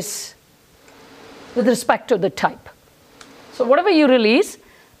radius with respect to the type. So whatever you release,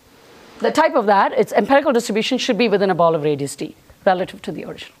 the type of that, its empirical distribution should be within a ball of radius d relative to the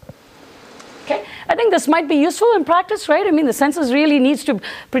original. Okay? I think this might be useful in practice, right? I mean, the census really needs to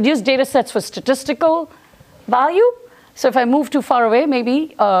produce data sets for statistical value. So if I move too far away,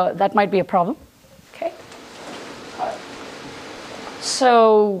 maybe that might be a problem. Okay? All right.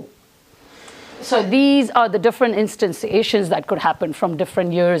 So these are the different instantiations that could happen from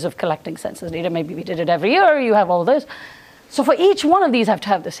different years of collecting census data. Maybe we did it every year, you have all this. So for each one of these, I have to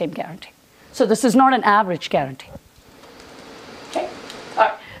have the same guarantee. So this is not an average guarantee. Okay? All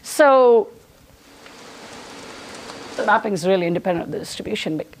right. So the mapping is really independent of the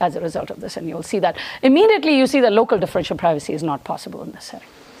distribution as a result of this, and you'll see that. Immediately, you see that local differential privacy is not possible in this setting.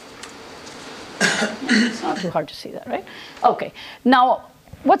 It's not too hard to see that, right? Okay. Now,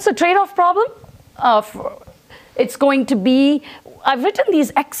 what's the trade-off problem? It's going to be, I've written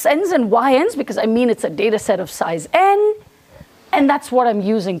these xn's andyn's because I mean it's a data set of size n, and that's what I'm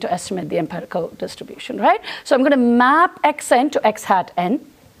using to estimate the empirical distribution, right? So I'm going to map xn to x hat n.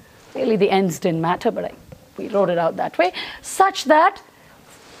 Really, the n's didn't matter, but we wrote it out that way, such that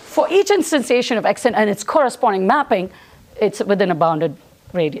for each instantiation of xn and its corresponding mapping, it's within a bounded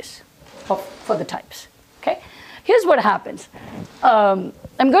radius for the types, okay? Here's what happens. I'm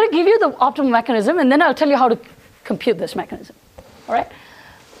going to give you the optimal mechanism, and then I'll tell you how to compute this mechanism, all right?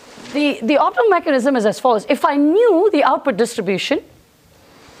 The optimal mechanism is as follows. If I knew the output distribution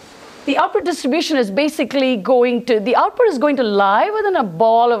is basically the output is going to lie within a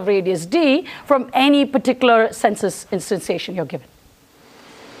ball of radius d from any particular census instantiation you're given,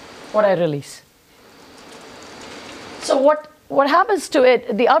 what I release. So what happens to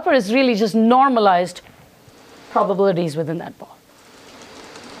it, the upper is really just normalized probabilities within that ball.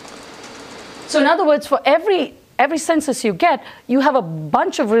 So in other words, for every census you get, you have a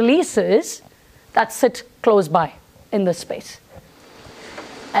bunch of releases that sit close by in this space.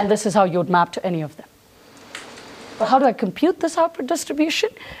 And this is how you would map to any of them. But how do I compute this output distribution?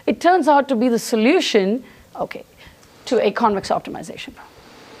 It turns out to be the solution, okay, to a convex optimization problem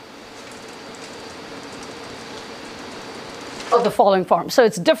of the following form. So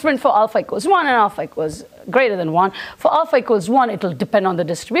it's different for alpha equals 1 and alpha equals greater than 1. For alpha equals 1, it will depend on the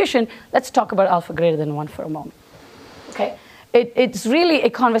distribution. Let's talk about alpha greater than 1 for a moment. Okay? It's really a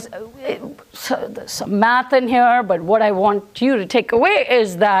convex. So there's some math in here, but what I want you to take away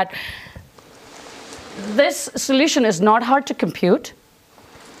is that this solution is not hard to compute,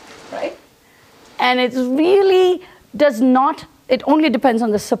 right? And it really does not, it only depends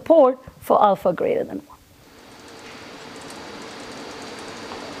on the support for alpha greater than 1.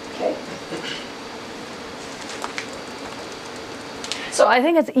 Okay. So I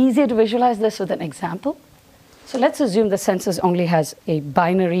think it's easier to visualize this with an example. So let's assume the census only has a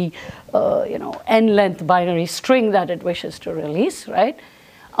binary, n-length binary string that it wishes to release, right?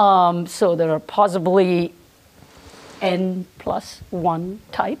 So there are possibly n plus 1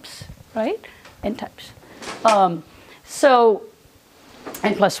 types, right? N types. So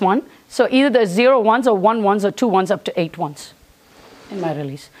n plus 1. So either there's 0 ones or 1 ones or 2 ones up to 8 ones in my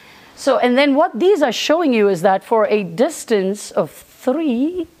release. So, and then what these are showing you is that for a distance of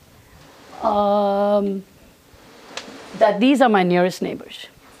 3, that these are my nearest neighbors,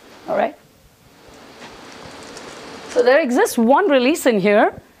 all right? So there exists one release in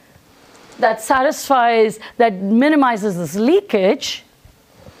here that satisfies, that minimizes this leakage,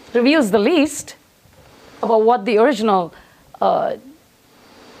 reveals the least about what the original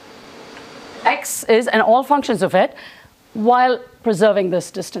x is and all functions of it, while preserving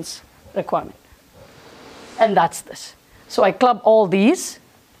this distance requirement. And that's this. So I club all these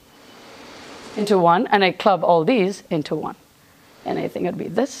into 1, and I club all these into 1. And I think it'd be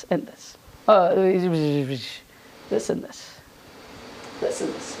this and this. This and this. This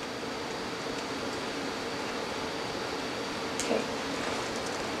and this. Okay.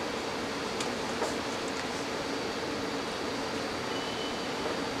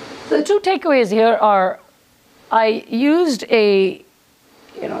 So the two takeaways here are, I used a,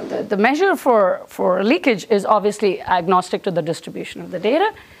 the measure for leakage is obviously agnostic to the distribution of the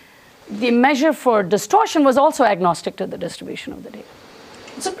data. The measure for distortion was also agnostic to the distribution of the data.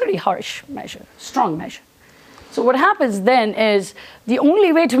 It's a pretty harsh measure, strong measure. So what happens then is the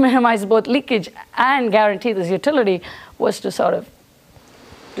only way to minimize both leakage and guarantee this utility was to sort of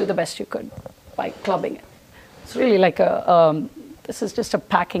do the best you could by clubbing it. It's really like this is just a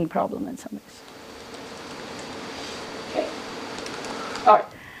packing problem in some ways. Okay. All right.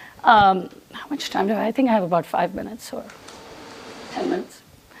 How much time do I think I have about 5 minutes or 10 minutes.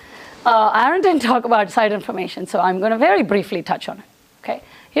 Aaron didn't talk about side information, so I'm going to very briefly touch on it. Okay.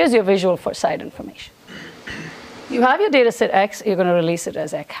 Here's your visual for side information. You have your data set X, you're going to release it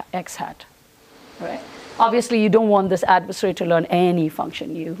as X hat. Right? Obviously, you don't want this adversary to learn any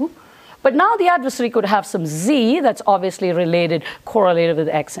function U. But now the adversary could have some Z that's obviously related, correlated with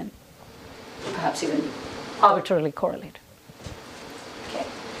X, and perhaps even arbitrarily correlated. Okay.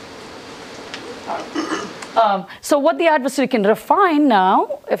 So what the adversary can refine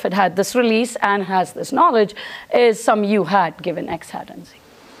now, if it had this release and has this knowledge, is some U hat given X hat and Z.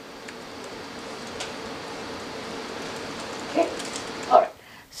 Okay. All right.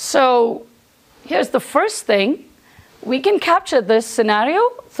 So here's the first thing. We can capture this scenario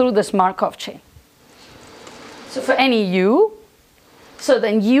through this Markov chain. So for any U, so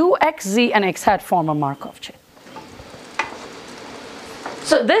then U, X, Z, and X hat form a Markov chain.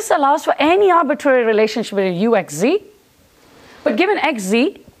 So this allows for any arbitrary relationship between U, X, Z, but given X,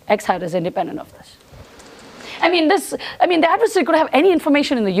 Z, X hat is independent of this. The adversary could have any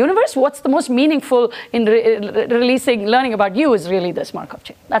information in the universe. What's the most meaningful in learning about U is really this Markov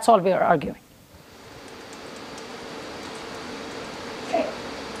chain. That's all we are arguing. Okay.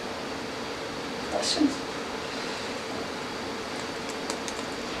 Questions?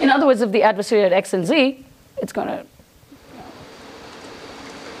 In other words, if the adversary had X and Z, it's going to,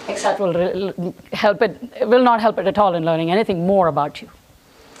 X hat will help it, will not help it at all in learning anything more about you.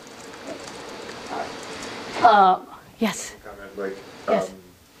 Yes? Like, yes.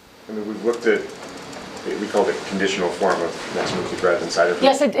 We've looked at, we called it conditional form of maximum breadth inside of it.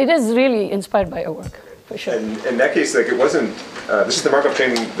 Yes, it is really inspired by your work, for sure. And in that case, like, it wasn't, this is the Markov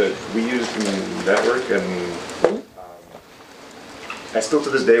chain that we used in network, and I still to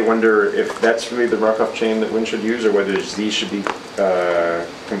this day wonder if that's really the Markov chain that Wynn should use, or whether Z should be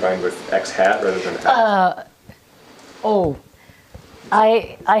combined with X hat rather than X.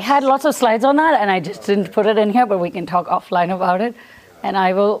 I had lots of slides on that, and I just didn't put it in here, but we can talk offline about it, and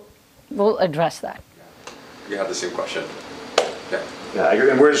I will address that. You have the same question. Yeah. Yeah, I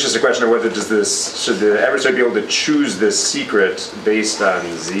agree. And where's just a question of whether should the adversary be able to choose this secret based on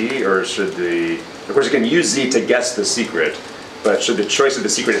Z, or should of course you can use Z to guess the secret, but should the choice of the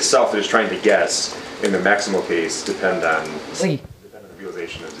secret itself that it's trying to guess in the maximal case depend on Z? Depend on the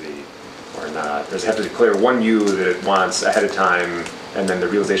realization of Z or not? Does it have to declare one U that it wants ahead of time, and then the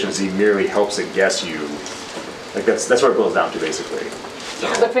realization of Z merely helps it guess U? Like that's what it boils down to basically.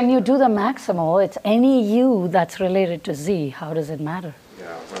 Yeah, but when you do the maximal, it's any U that's related to Z. How does it matter?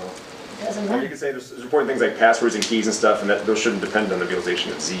 Yeah, well, It doesn't you matter. could say there's important things like passwords and keys and stuff, and those shouldn't depend on the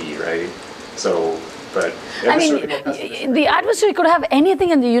realization of Z, right? So, but I mean, the adversary could have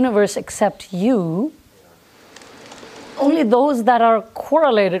anything in the universe except U. Only those that are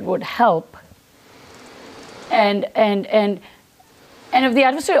correlated would help. And if the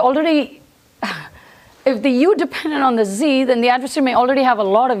adversary already, if the U depended on the Z, then the adversary may already have a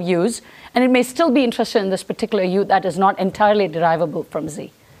lot of U's, and it may still be interested in this particular U that is not entirely derivable from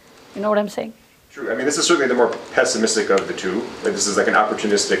Z. You know what I'm saying? True. I mean, this is certainly the more pessimistic of the two. Like, this is like an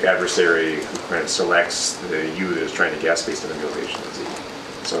opportunistic adversary who kind of selects the U that is trying to guess based on the realization of Z.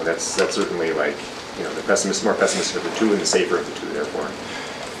 So that's certainly like, you know, the more pessimistic of the two and the safer of the two, therefore.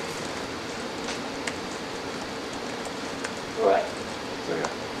 Right. So yeah.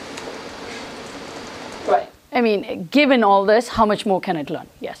 Right. I mean, given all this, how much more can it learn?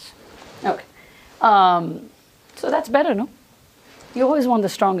 Yes. Okay. So that's better, no? You always want the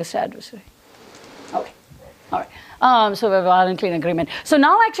strongest adversary. Okay. All right. So we're violently in agreement. So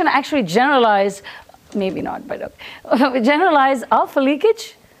now I can actually generalize, maybe not, but okay. Generalize alpha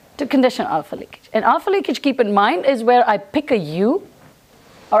leakage to conditional alpha leakage. And alpha leakage, keep in mind, is where I pick a U.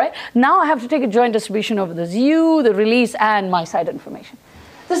 All right. Now I have to take a joint distribution over this U, the release, and my site information.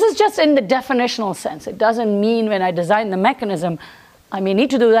 This is just in the definitional sense. It doesn't mean when I design the mechanism, I may need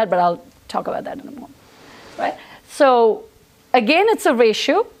to do that, but I'll talk about that in a moment. Right? So again, it's a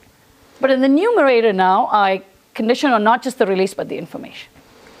ratio, but in the numerator now, I condition on not just the release, but the information.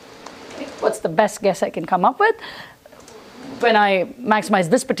 Okay? What's the best guess I can come up with when I maximize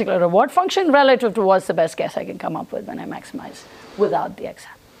this particular reward function relative to what's the best guess I can come up with when I maximize without the x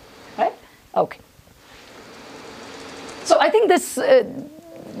hat. Right? Okay. So I think this,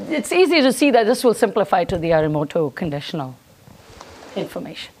 it's easy to see that this will simplify to the Arimoto conditional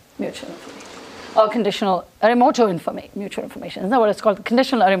information, mutual information. Or conditional Arimoto mutual information. Isn't that what it's called?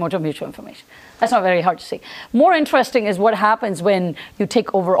 Conditional Arimoto mutual information. That's not very hard to see. More interesting is what happens when you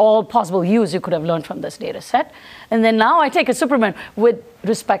take over all possible U's you could have learned from this data set. And then now I take a Superman with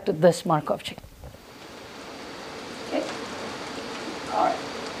respect to this Markov chain. Okay. All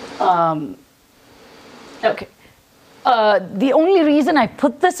right. Okay. The only reason I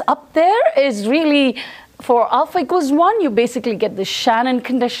put this up there is really for alpha equals 1, you basically get the Shannon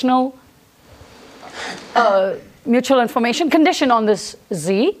conditional mutual information condition on this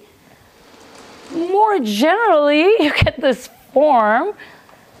Z. More generally, you get this form,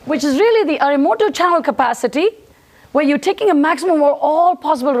 which is really the Arimoto channel capacity, where you're taking a maximum of all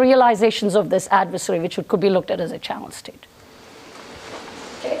possible realizations of this adversary, which could be looked at as a channel state.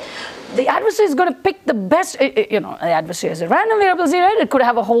 Okay. The adversary is going to pick the best, you know, the adversary is a random variable Z, right? It could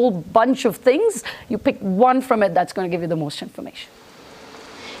have a whole bunch of things. You pick one from it that's going to give you the most information.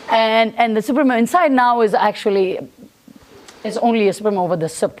 And the supremum inside now is actually, is only a supremum over the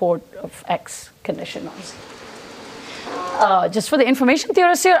support of X condition on Z. Just for the information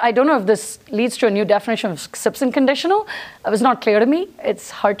theorists here, I don't know if this leads to a new definition of Simpson conditional. It was not clear to me. It's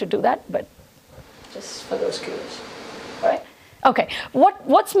hard to do that, but just for those curious. Right? Okay,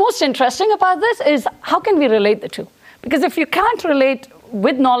 what's most interesting about this is how can we relate the two? Because if you can't relate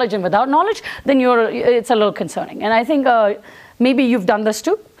with knowledge and without knowledge, then it's a little concerning. And I think maybe you've done this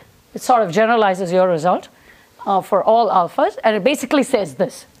too. It sort of generalizes your result for all alphas, and it basically says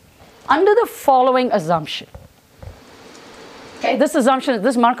this. Under the following assumption, okay, this assumption,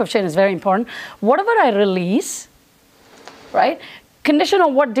 this Markov chain is very important. Whatever I release, right, condition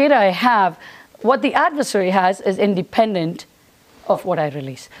on what data I have, what the adversary has is independent of what I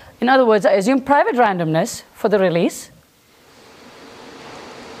release. In other words, I assume private randomness for the release.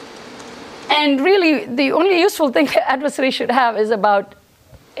 And really, the only useful thing the adversary should have is about,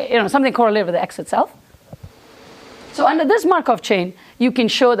 you know, something correlated with the X itself. So under this Markov chain, you can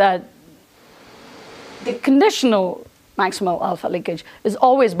show that the conditional maximal alpha leakage is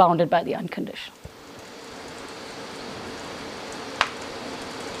always bounded by the unconditional.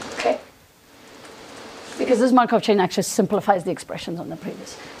 because this Markov chain actually simplifies the expressions on the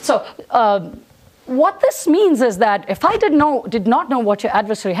previous. So what this means is that if I did not know what your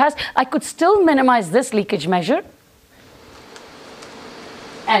adversary has, I could still minimize this leakage measure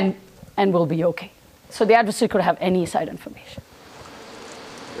and we'll be okay. So the adversary could have any side information.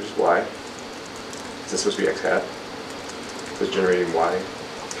 Which is y. Is this supposed to be x hat? So it's generating y in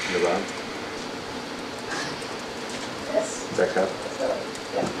the bottom? Yes. Is x hat?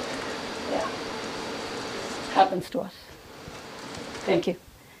 Yeah. Yeah. Happens to us. Thank you.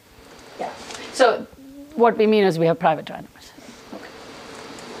 Yeah. So what we mean is we have private randomness. Okay.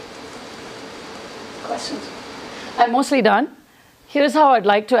 Questions? I'm mostly done. Here's how I'd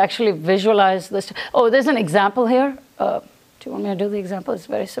like to actually visualize this. Oh, there's an example here. Do you want me to do the example? It's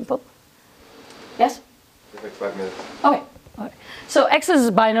very simple. Yes? Like 5 minutes. Okay. All right. So x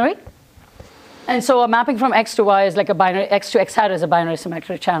is binary. And so a mapping from x to y is like a binary, x to x hat is a binary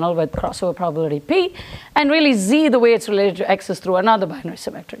symmetric channel with crossover probability p. And really z, the way it's related to x, is through another binary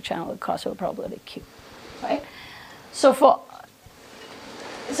symmetric channel with crossover probability q. Right? So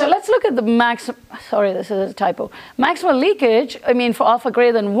let's look at the sorry, this is a typo. Maximal leakage, I mean, for alpha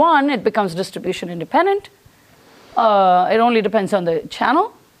greater than 1, it becomes distribution independent. It only depends on the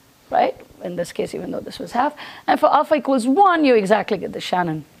channel, right? In this case, even though this was half. And for alpha equals 1, you exactly get the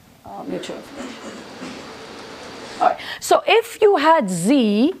Shannon mutual information. All right. So if you had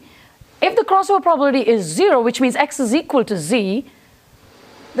z, if the crossover probability is 0, which means x is equal to z,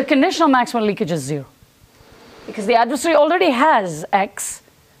 the conditional maximal leakage is 0. Because the adversary already has x,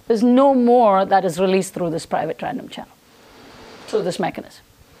 there's no more that is released through this private random channel, through this mechanism.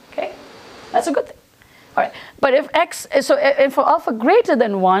 Okay? That's a good thing. All right. But if x, and for alpha greater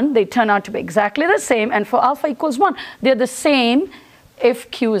than 1, they turn out to be exactly the same. And for alpha equals 1, they're the same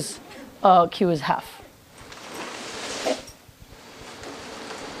if q is half. Okay?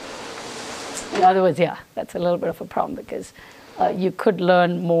 In other words, yeah, that's a little bit of a problem because you could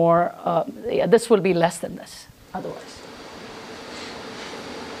learn more. Yeah, this will be less than this otherwise.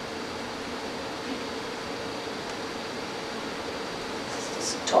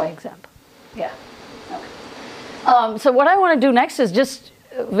 This is a toy example. Yeah. Okay. So what I want to do next is just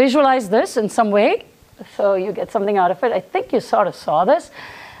visualize this in some way so you get something out of it. I think you sort of saw this.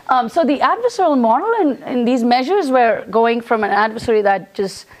 So the adversarial model in these measures, we're going from an adversary that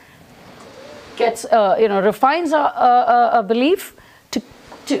just gets, refines a belief to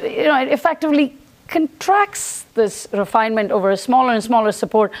it effectively contracts this refinement over a smaller and smaller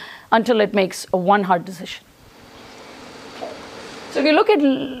support until it makes a one hard decision. So if you look at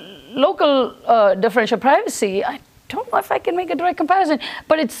local differential privacy, I don't know if I can make a direct comparison,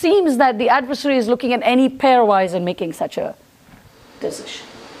 but it seems that the adversary is looking at any pairwise and making such a decision.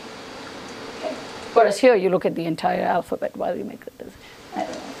 Okay. Whereas here you look at the entire alphabet while you make the decision. I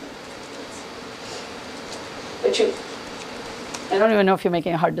don't know. But I don't even know if you're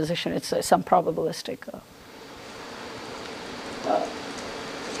making a hard decision. It's some probabilistic.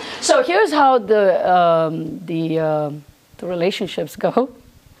 So here's how the relationships go.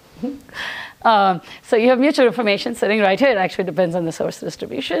 So you have mutual information sitting right here. It actually depends on the source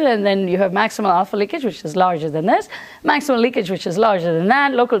distribution. And then you have maximal alpha leakage, which is larger than this. Maximal leakage, which is larger than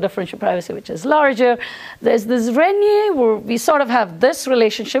that. Local differential privacy, which is larger. There's this Renier, where we sort of have this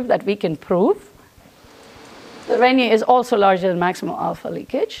relationship that we can prove. The Renier is also larger than maximal alpha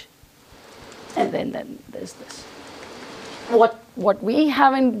leakage. And then there's this. What we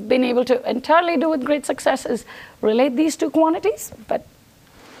haven't been able to entirely do with great success is relate these two quantities, but.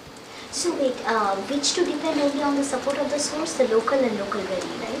 So wait, which two depend only on the support of the source, the local and local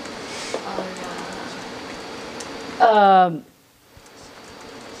Renier, right? Or,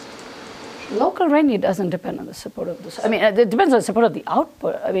 local Renier doesn't depend on the support of the source. I mean, it depends on the support of the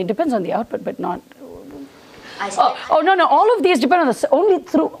output. I mean, it depends on the output, but not. No. All of these depend on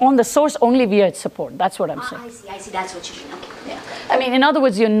the source only via its support. That's what I'm saying. I see. That's what you mean. Okay. Yeah. I mean, in other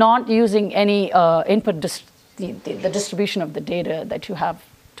words, you're not using any input, the distribution of the data that you have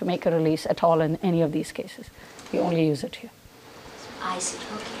to make a release at all in any of these cases. You only use it here. I see.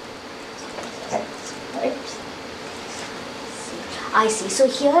 Okay. Right. I see. So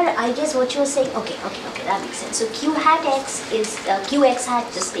here, I guess what you're saying. Okay. That makes sense. So Q hat X is QX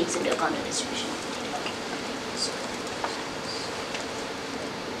hat just takes into account the distribution.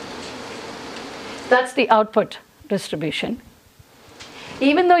 That's the output distribution.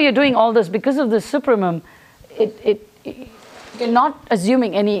 Even though you're doing all this, because of the supremum, you're not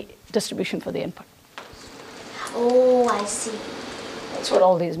assuming any distribution for the input. Oh, I see. That's what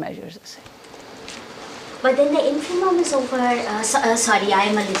all these measures are saying. But then the infimum is over, sorry, I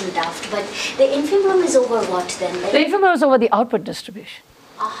am a little daft, but the infimum is over what then? Like? The infimum is over the output distribution.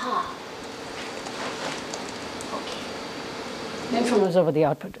 Aha. Infamous over the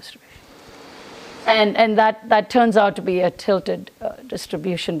output distribution. And that turns out to be a tilted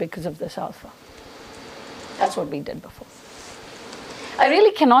distribution because of this alpha. That's what we did before. I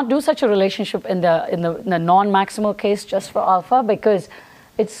really cannot do such a relationship in the non-maximal case just for alpha because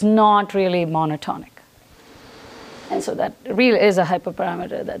it's not really monotonic. And so that really is a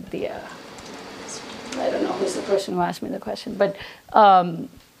hyperparameter that the, I don't know who's the person who asked me the question, but I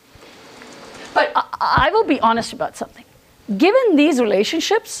will be honest about something. Given these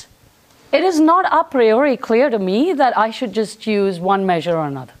relationships, it is not a priori clear to me that I should just use one measure or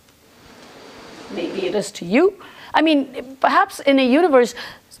another. Maybe it is to you. I mean, perhaps in a universe,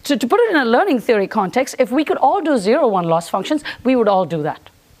 to put it in a learning theory context, if we could all do 0-1 loss functions, we would all do that.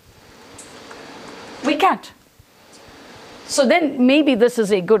 We can't. So then maybe this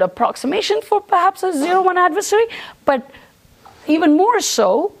is a good approximation for perhaps a 0-1 adversary, but even more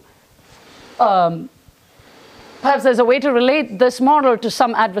so, perhaps there's a way to relate this model to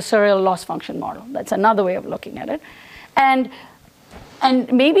some adversarial loss function model. That's another way of looking at it.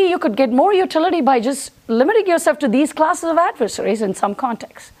 And maybe you could get more utility by just limiting yourself to these classes of adversaries in some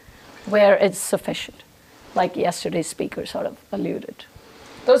contexts where it's sufficient, like yesterday's speaker sort of alluded.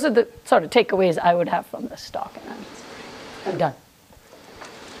 Those are the sort of takeaways I would have from this talk, and I'm done.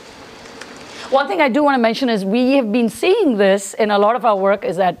 One thing I do want to mention is we have been seeing this in a lot of our work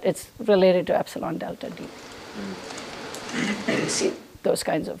is that it's related to epsilon delta D. You see those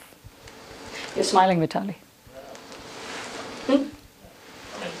kinds of... You're smiling, Vitaly. I mean,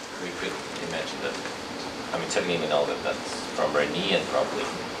 we could imagine that, I mean, certainly we know that that's from Rene and probably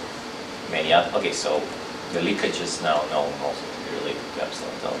many other, okay, so the leakage is now known also to be related to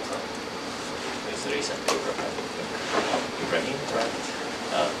epsilon delta. There's a recent paper, I think, Rene, right?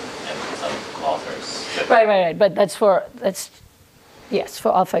 And some authors. Right, but yes,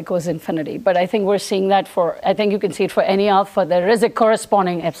 for alpha equals infinity. But I think we're seeing that I think you can see it for any alpha. There is a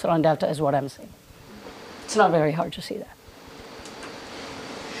corresponding epsilon delta is what I'm saying. It's not very hard to see that.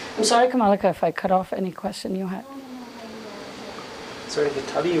 I'm sorry, Kamalika, if I cut off any question you had. Sorry,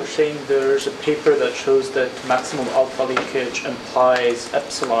 Vitaly, you're saying there's a paper that shows that maximum alpha leakage implies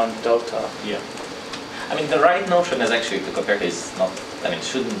epsilon delta. Yeah. I mean, the right notion is actually to compare is not, I mean,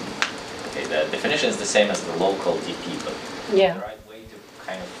 shouldn't, okay, the definition is the same as the local DP, but yeah. The right way to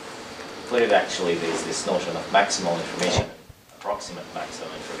kind of put it actually is this notion of maximal information, approximate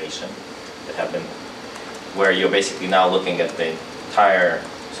maximum information that have been, where you're basically now looking at the entire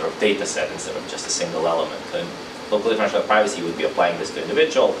sort of data set instead of just a single element. And local differential privacy would be applying this to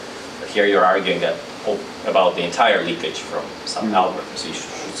individual, but here you're arguing that about the entire leakage from some algorithm. So you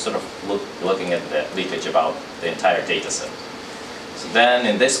should sort of looking at the leakage about the entire data set. So then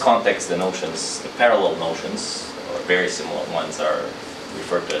in this context, the notions, the parallel notions, or very similar ones, are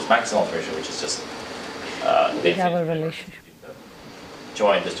referred to as maximal information, which is just they have a relationship. The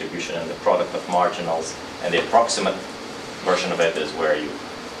joint distribution and the product of marginals, and the approximate version of it is where you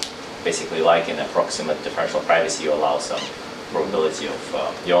basically, like in approximate differential privacy, you allow some probability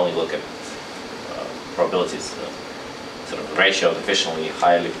of, you only look at probabilities, sort of ratio of efficiently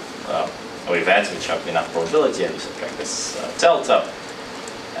highly, or events which have enough probability, and you subtract this delta.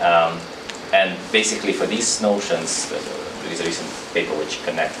 And basically for these notions, there is a recent paper which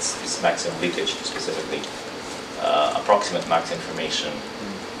connects this maximum leakage to specifically approximate max information.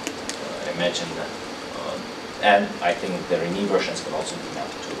 I mentioned that. And I think the Rene versions can also be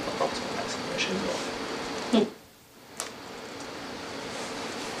mapped to approximate max information as well.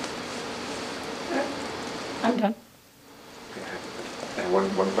 I'm done. And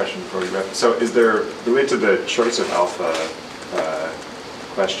one question before we wrap. So is there, related to the choice of alpha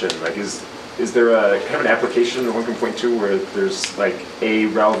question, like is there a kind of an application in 1.2 where there's like a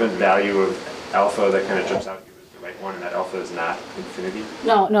relevant value of alpha that kind of jumps out at you as the right one, and that alpha is not infinity?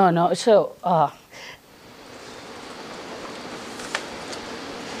 No. So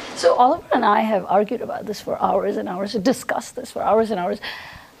Oliver and I have argued about this for hours and hours, discussed this for hours and hours.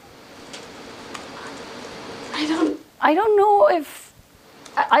 I don't know if,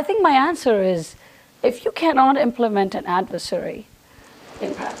 I think my answer is, if you cannot implement an adversary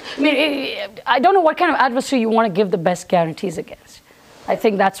in practice, I mean, I don't know what kind of adversary you want to give the best guarantees against. I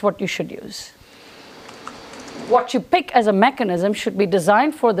think that's what you should use. What you pick as a mechanism should be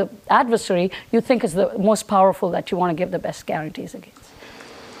designed for the adversary you think is the most powerful that you want to give the best guarantees against.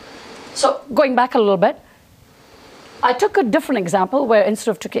 So going back a little bit, I took a different example where instead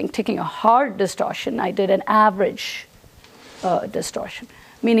of taking a hard distortion, I did an average distortion,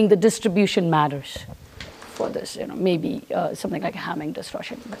 meaning the distribution matters for this, maybe something like a Hamming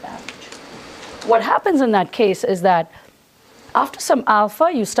distortion, but average. What happens in that case is that after some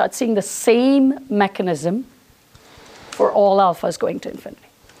alpha, you start seeing the same mechanism for all alphas going to infinity.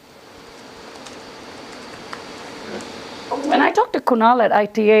 When I talked to Kunal at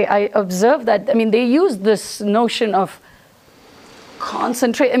ITA, I observed that, I mean, they use this notion of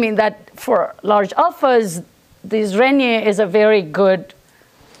concentrate, I mean, that for large alphas, this Renier is a very good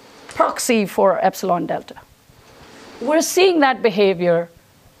proxy for epsilon delta. We're seeing that behavior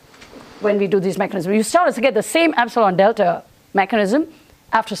when we do these mechanisms. You start to get the same epsilon delta mechanism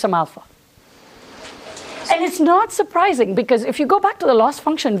after some alpha. And it's not surprising, because if you go back to the loss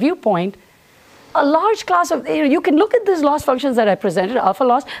function viewpoint, a large class of, you can look at these loss functions that I presented, alpha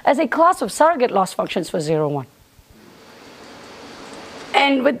loss, as a class of surrogate loss functions for 0, 1.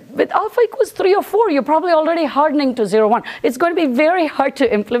 And with alpha equals 3 or 4, you're probably already hardening to 0, 1. It's going to be very hard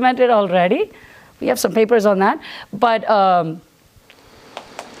to implement it already. We have some papers on that. But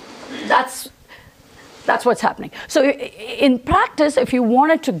that's what's happening. So in practice, if you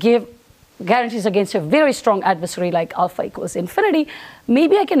wanted to give guarantees against a very strong adversary like alpha equals infinity,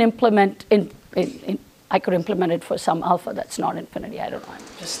 maybe I can implement I could implement it for some alpha that's not infinity. I don't know. I'm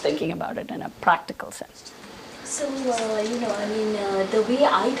just thinking about it in a practical sense. So, you know, I mean, the way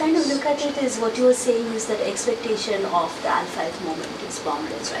I kind of look at it is what you were saying is that expectation of the alpha moment is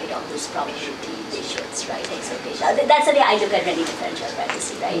boundless, right? Of this probability ratios, right? Expectation. That's the way I look at any differential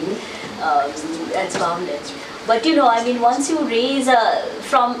privacy, right? That's boundless. But, you know, I mean, once you raise,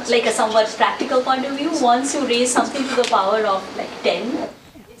 from like a somewhat practical point of view, once you raise something to the power of like 10,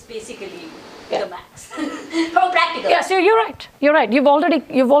 it's basically the max. From practical. Yeah, so you're right. You're right.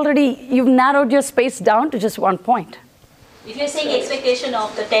 You've narrowed your space down to just 1 point. If you're saying expectation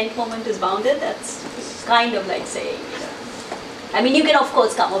of the 10th moment is bounded, that's kind of like saying, you know. I mean, you can of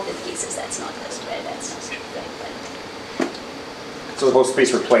course come up with cases that's not just right. That's not right. But So the whole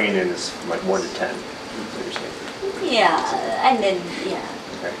space we're playing in is like 1 to 10. yeah, and then yeah.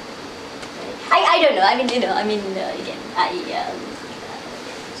 Okay. I don't know. I mean, you know. I mean, again,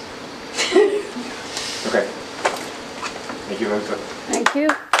 Okay. Thank you, Lalitha. Thank you.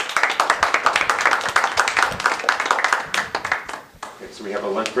 Okay, so we have a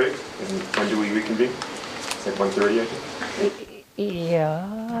lunch break, and when do we reconvene? It's like 1:30, I think. Yeah,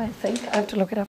 I think I have to look it up.